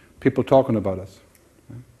 People talking about us.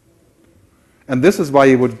 Right? And this is why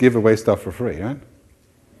you would give away stuff for free. Right?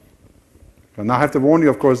 And now I have to warn you,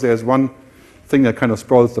 of course, there's one thing that kind of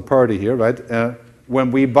spoils the party here. Right?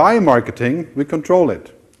 When we buy marketing, we control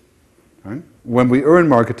it. Right? When we earn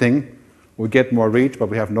marketing, we get more reach, but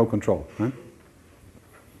we have no control. Right?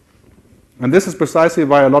 And this is precisely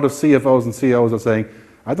why a lot of CFOs and CEOs are saying,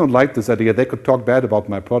 I don't like this idea. They could talk bad about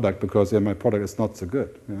my product because my product is not so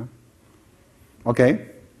good. Yeah? Okay,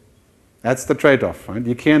 that's the trade-off. Right?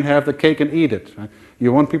 You can't have the cake and eat it. Right?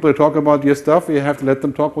 You want people to talk about your stuff, you have to let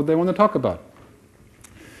them talk what they want to talk about.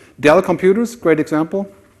 Dell computers, great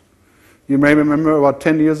example. You may remember about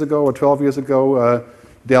 10 years ago or 12 years ago,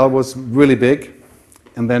 Dell was really big,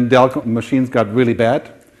 and then Dell machines got really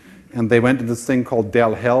bad, and they went into this thing called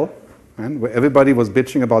Dell Hell, right? Where everybody was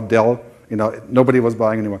bitching about Dell. Nobody was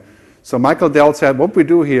buying anymore. So Michael Dell said, what we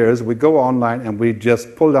do here is we go online and we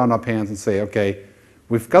just pull down our pants and say, okay,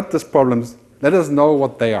 we've got these problems, let us know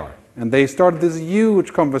what they are. And they started this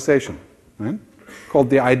huge conversation, right, called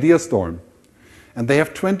the Idea Storm. And they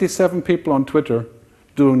have 27 people on Twitter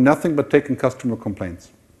doing nothing but taking customer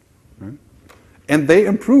complaints. Right? And they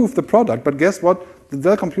improved the product, but guess what? The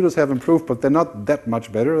Dell computers have improved, but they're not that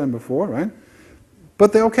much better than before, right?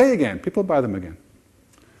 But they're okay again. People buy them again.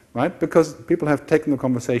 Right? Because people have taken the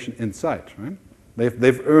conversation inside. Right?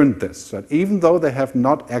 They've earned this, right? Even though they have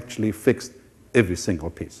not actually fixed every single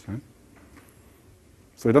piece. Right?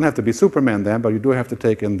 So you don't have to be Superman then, but you do have to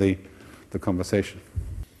take in the conversation.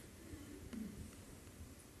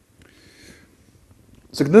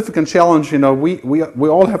 Significant challenge, we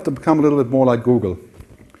all have to become a little bit more like Google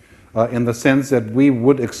in the sense that we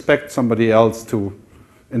would expect somebody else to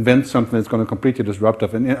invent something that's going to completely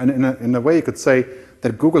disruptive. And in a way you could say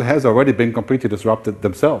that Google has already been completely disrupted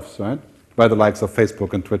themselves, right? By the likes of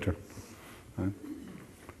Facebook and Twitter. Right?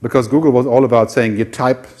 Because Google was all about saying you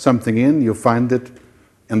type something in, you find it,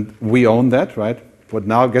 and we own that, right? But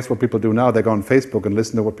now, guess what people do now? They go on Facebook and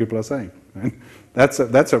listen to what people are saying. Right? That's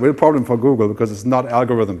a real problem for Google because it's not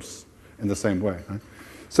algorithms in the same way. Right?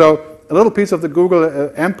 So a little piece of the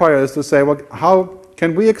Google empire is to say, well, how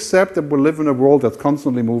can we accept that we live in a world that's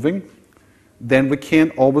constantly moving? Then we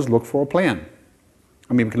can't always look for a plan.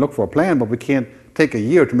 I mean, we can look for a plan, but we can't take a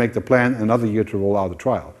year to make the plan and another year to roll out the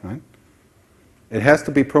trial. Right? It has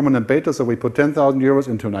to be permanent beta, so we put 10,000 euros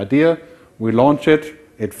into an idea, we launch it,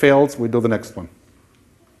 it fails, we do the next one.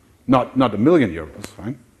 Not €1 million,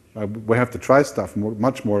 right? We have to try stuff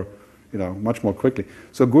much more quickly.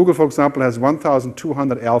 So Google, for example, has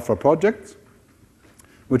 1,200 alpha projects,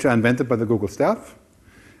 which are invented by the Google staff,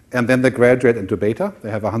 and then they graduate into beta.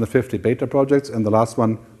 They have 150 beta projects, and the last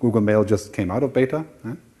one, Google Mail, just came out of beta.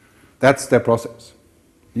 Right? That's their process.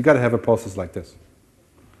 You got to have a process like this.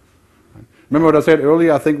 Right? Remember what I said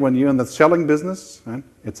earlier? I think when you're in the selling business, right,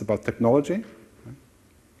 it's about technology,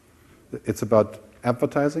 right? It's about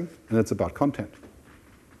advertising, and it's about content.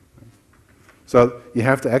 So you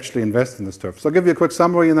have to actually invest in this stuff. So I'll give you a quick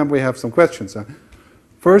summary, and then we have some questions.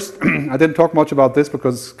 First, I didn't talk much about this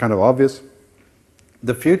because it's kind of obvious.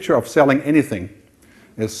 The future of selling anything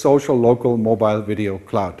is social, local, mobile, video,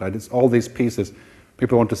 cloud. Right? It's all these pieces.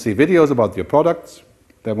 People want to see videos about your products.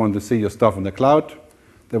 They want to see your stuff in the cloud.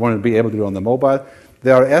 They want to be able to do it on the mobile.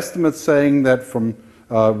 There are estimates saying that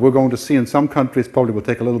we're going to see in some countries, probably will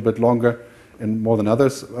take a little bit longer, and more than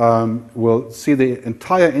others, we'll see the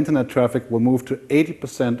entire internet traffic will move to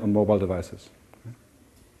 80% on mobile devices.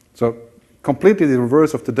 So completely the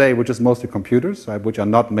reverse of today, which is mostly computers, right, which are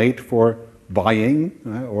not made for buying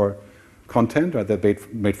or content, right, they're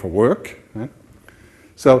made for work. Right?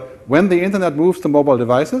 So when the internet moves to mobile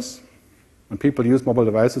devices, when people use mobile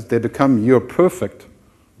devices, they become your perfect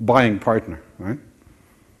buying partner. Right?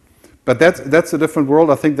 But that's a different world.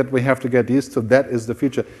 I think that we have to get used to. That is the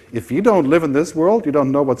future. If you don't live in this world, you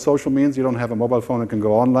don't know what social means. You don't have a mobile phone that can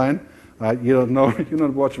go online. Right? You don't know. You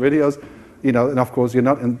don't watch videos. And of course, you're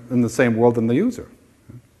not in the same world than the user.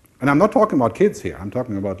 And I'm not talking about kids here. I'm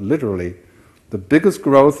talking about literally the biggest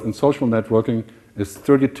growth in social networking is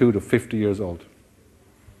 32 to 50 years old.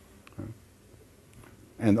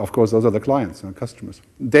 And of course, those are the clients and customers.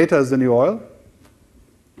 Data is the new oil.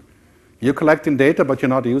 You're collecting data, but you're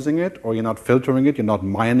not using it, or you're not filtering it, you're not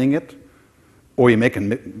mining it, or you're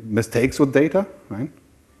making mistakes with data, right?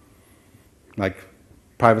 Like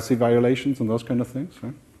privacy violations and those kind of things,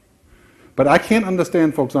 right? But I can't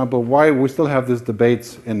understand, for example, why we still have these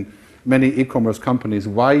debates in many e-commerce companies,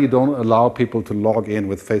 why you don't allow people to log in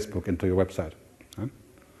with Facebook into your website. Right?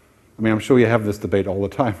 I mean, I'm sure you have this debate all the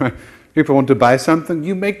time, right? People want to buy something,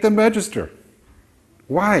 you make them register.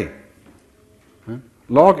 Why?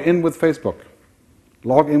 Log in with Facebook.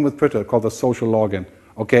 Log in with Twitter, called the social login.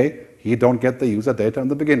 Okay, you don't get the user data in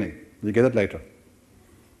the beginning. You get it later.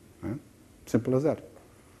 Right? Simple as that.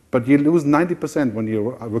 But you lose 90% when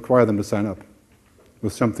you require them to sign up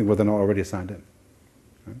with something where they're not already signed in.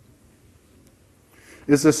 Right?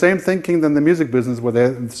 It's the same thinking than the music business, where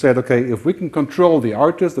they said, okay, if we can control the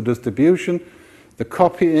artist, the distribution, the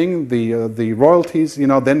copying, the royalties,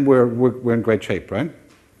 then we're in great shape, right?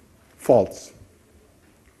 False.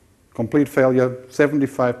 Complete failure,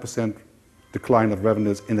 75% decline of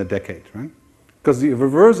revenues in a decade, right? Because the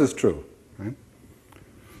reverse is true, right?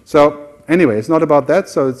 So anyway, it's not about that,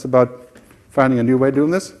 so it's about finding a new way of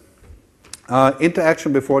doing this.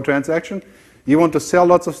 Interaction before transaction. You want to sell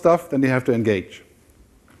lots of stuff, then you have to engage.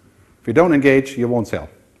 If you don't engage, you won't sell.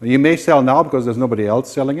 You may sell now because there's nobody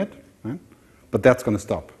else selling it, right? But that's going to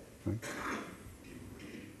stop. Right?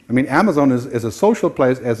 I mean, Amazon is a social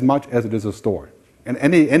place as much as it is a store. And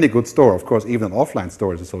any good store, of course, even an offline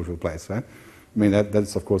store is a social place, right? I mean,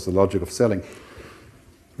 that's, of course, the logic of selling.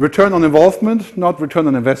 Return on involvement, not return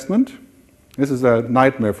on investment. This is a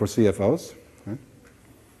nightmare for CFOs. Right?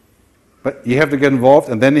 But you have to get involved,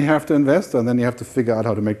 and then you have to invest, and then you have to figure out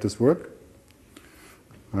how to make this work.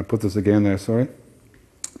 I put this again there, sorry.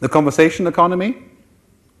 The conversation economy.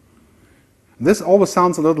 This always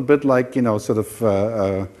sounds a little bit like, sort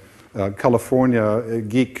of California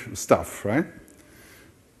geek stuff, right?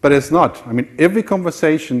 But it's not. I mean, every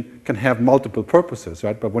conversation can have multiple purposes,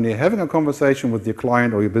 right? But when you're having a conversation with your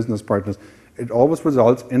client or your business partners, it always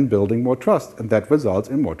results in building more trust, and that results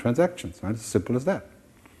in more transactions, right? It's as simple as that.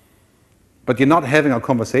 But you're not having a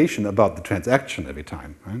conversation about the transaction every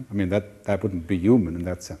time, right? I mean, that wouldn't be human in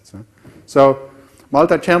that sense, right? So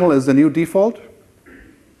multi-channel is the new default.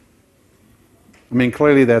 I mean,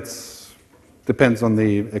 clearly that depends on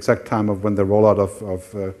the exact time of when the rollout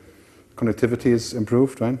of connectivity is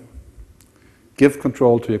improved, right? Give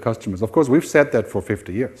control to your customers. Of course, we've said that for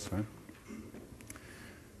 50 years, right?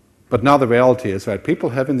 But now the reality is, right, people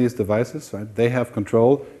having these devices, right, they have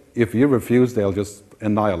control. If you refuse, they'll just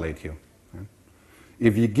annihilate you. Right?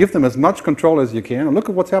 If you give them as much control as you can, and look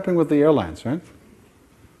at what's happening with the airlines, right?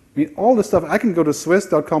 I mean, all this stuff, I can go to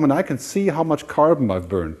Swiss.com and I can see how much carbon I've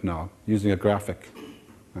burned now using a graphic,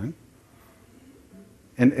 right?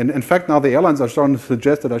 And in fact, now the airlines are starting to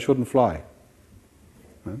suggest that I shouldn't fly.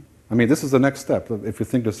 Right? I mean, this is the next step, if you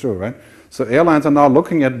think this through, right? So airlines are now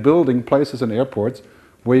looking at building places in airports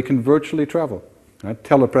where you can virtually travel, right?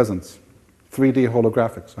 Telepresence, 3D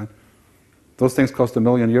holographics, right? Those things cost €1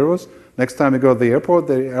 million. Next time you go to the airport,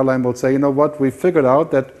 the airline will say, you know what, we figured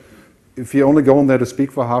out that if you only go in there to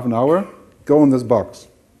speak for half an hour, go in this box.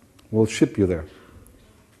 We'll ship you there.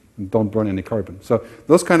 And don't burn any carbon. So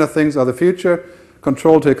those kind of things are the future.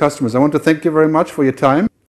 Control to your customers. I want to thank you very much for your time.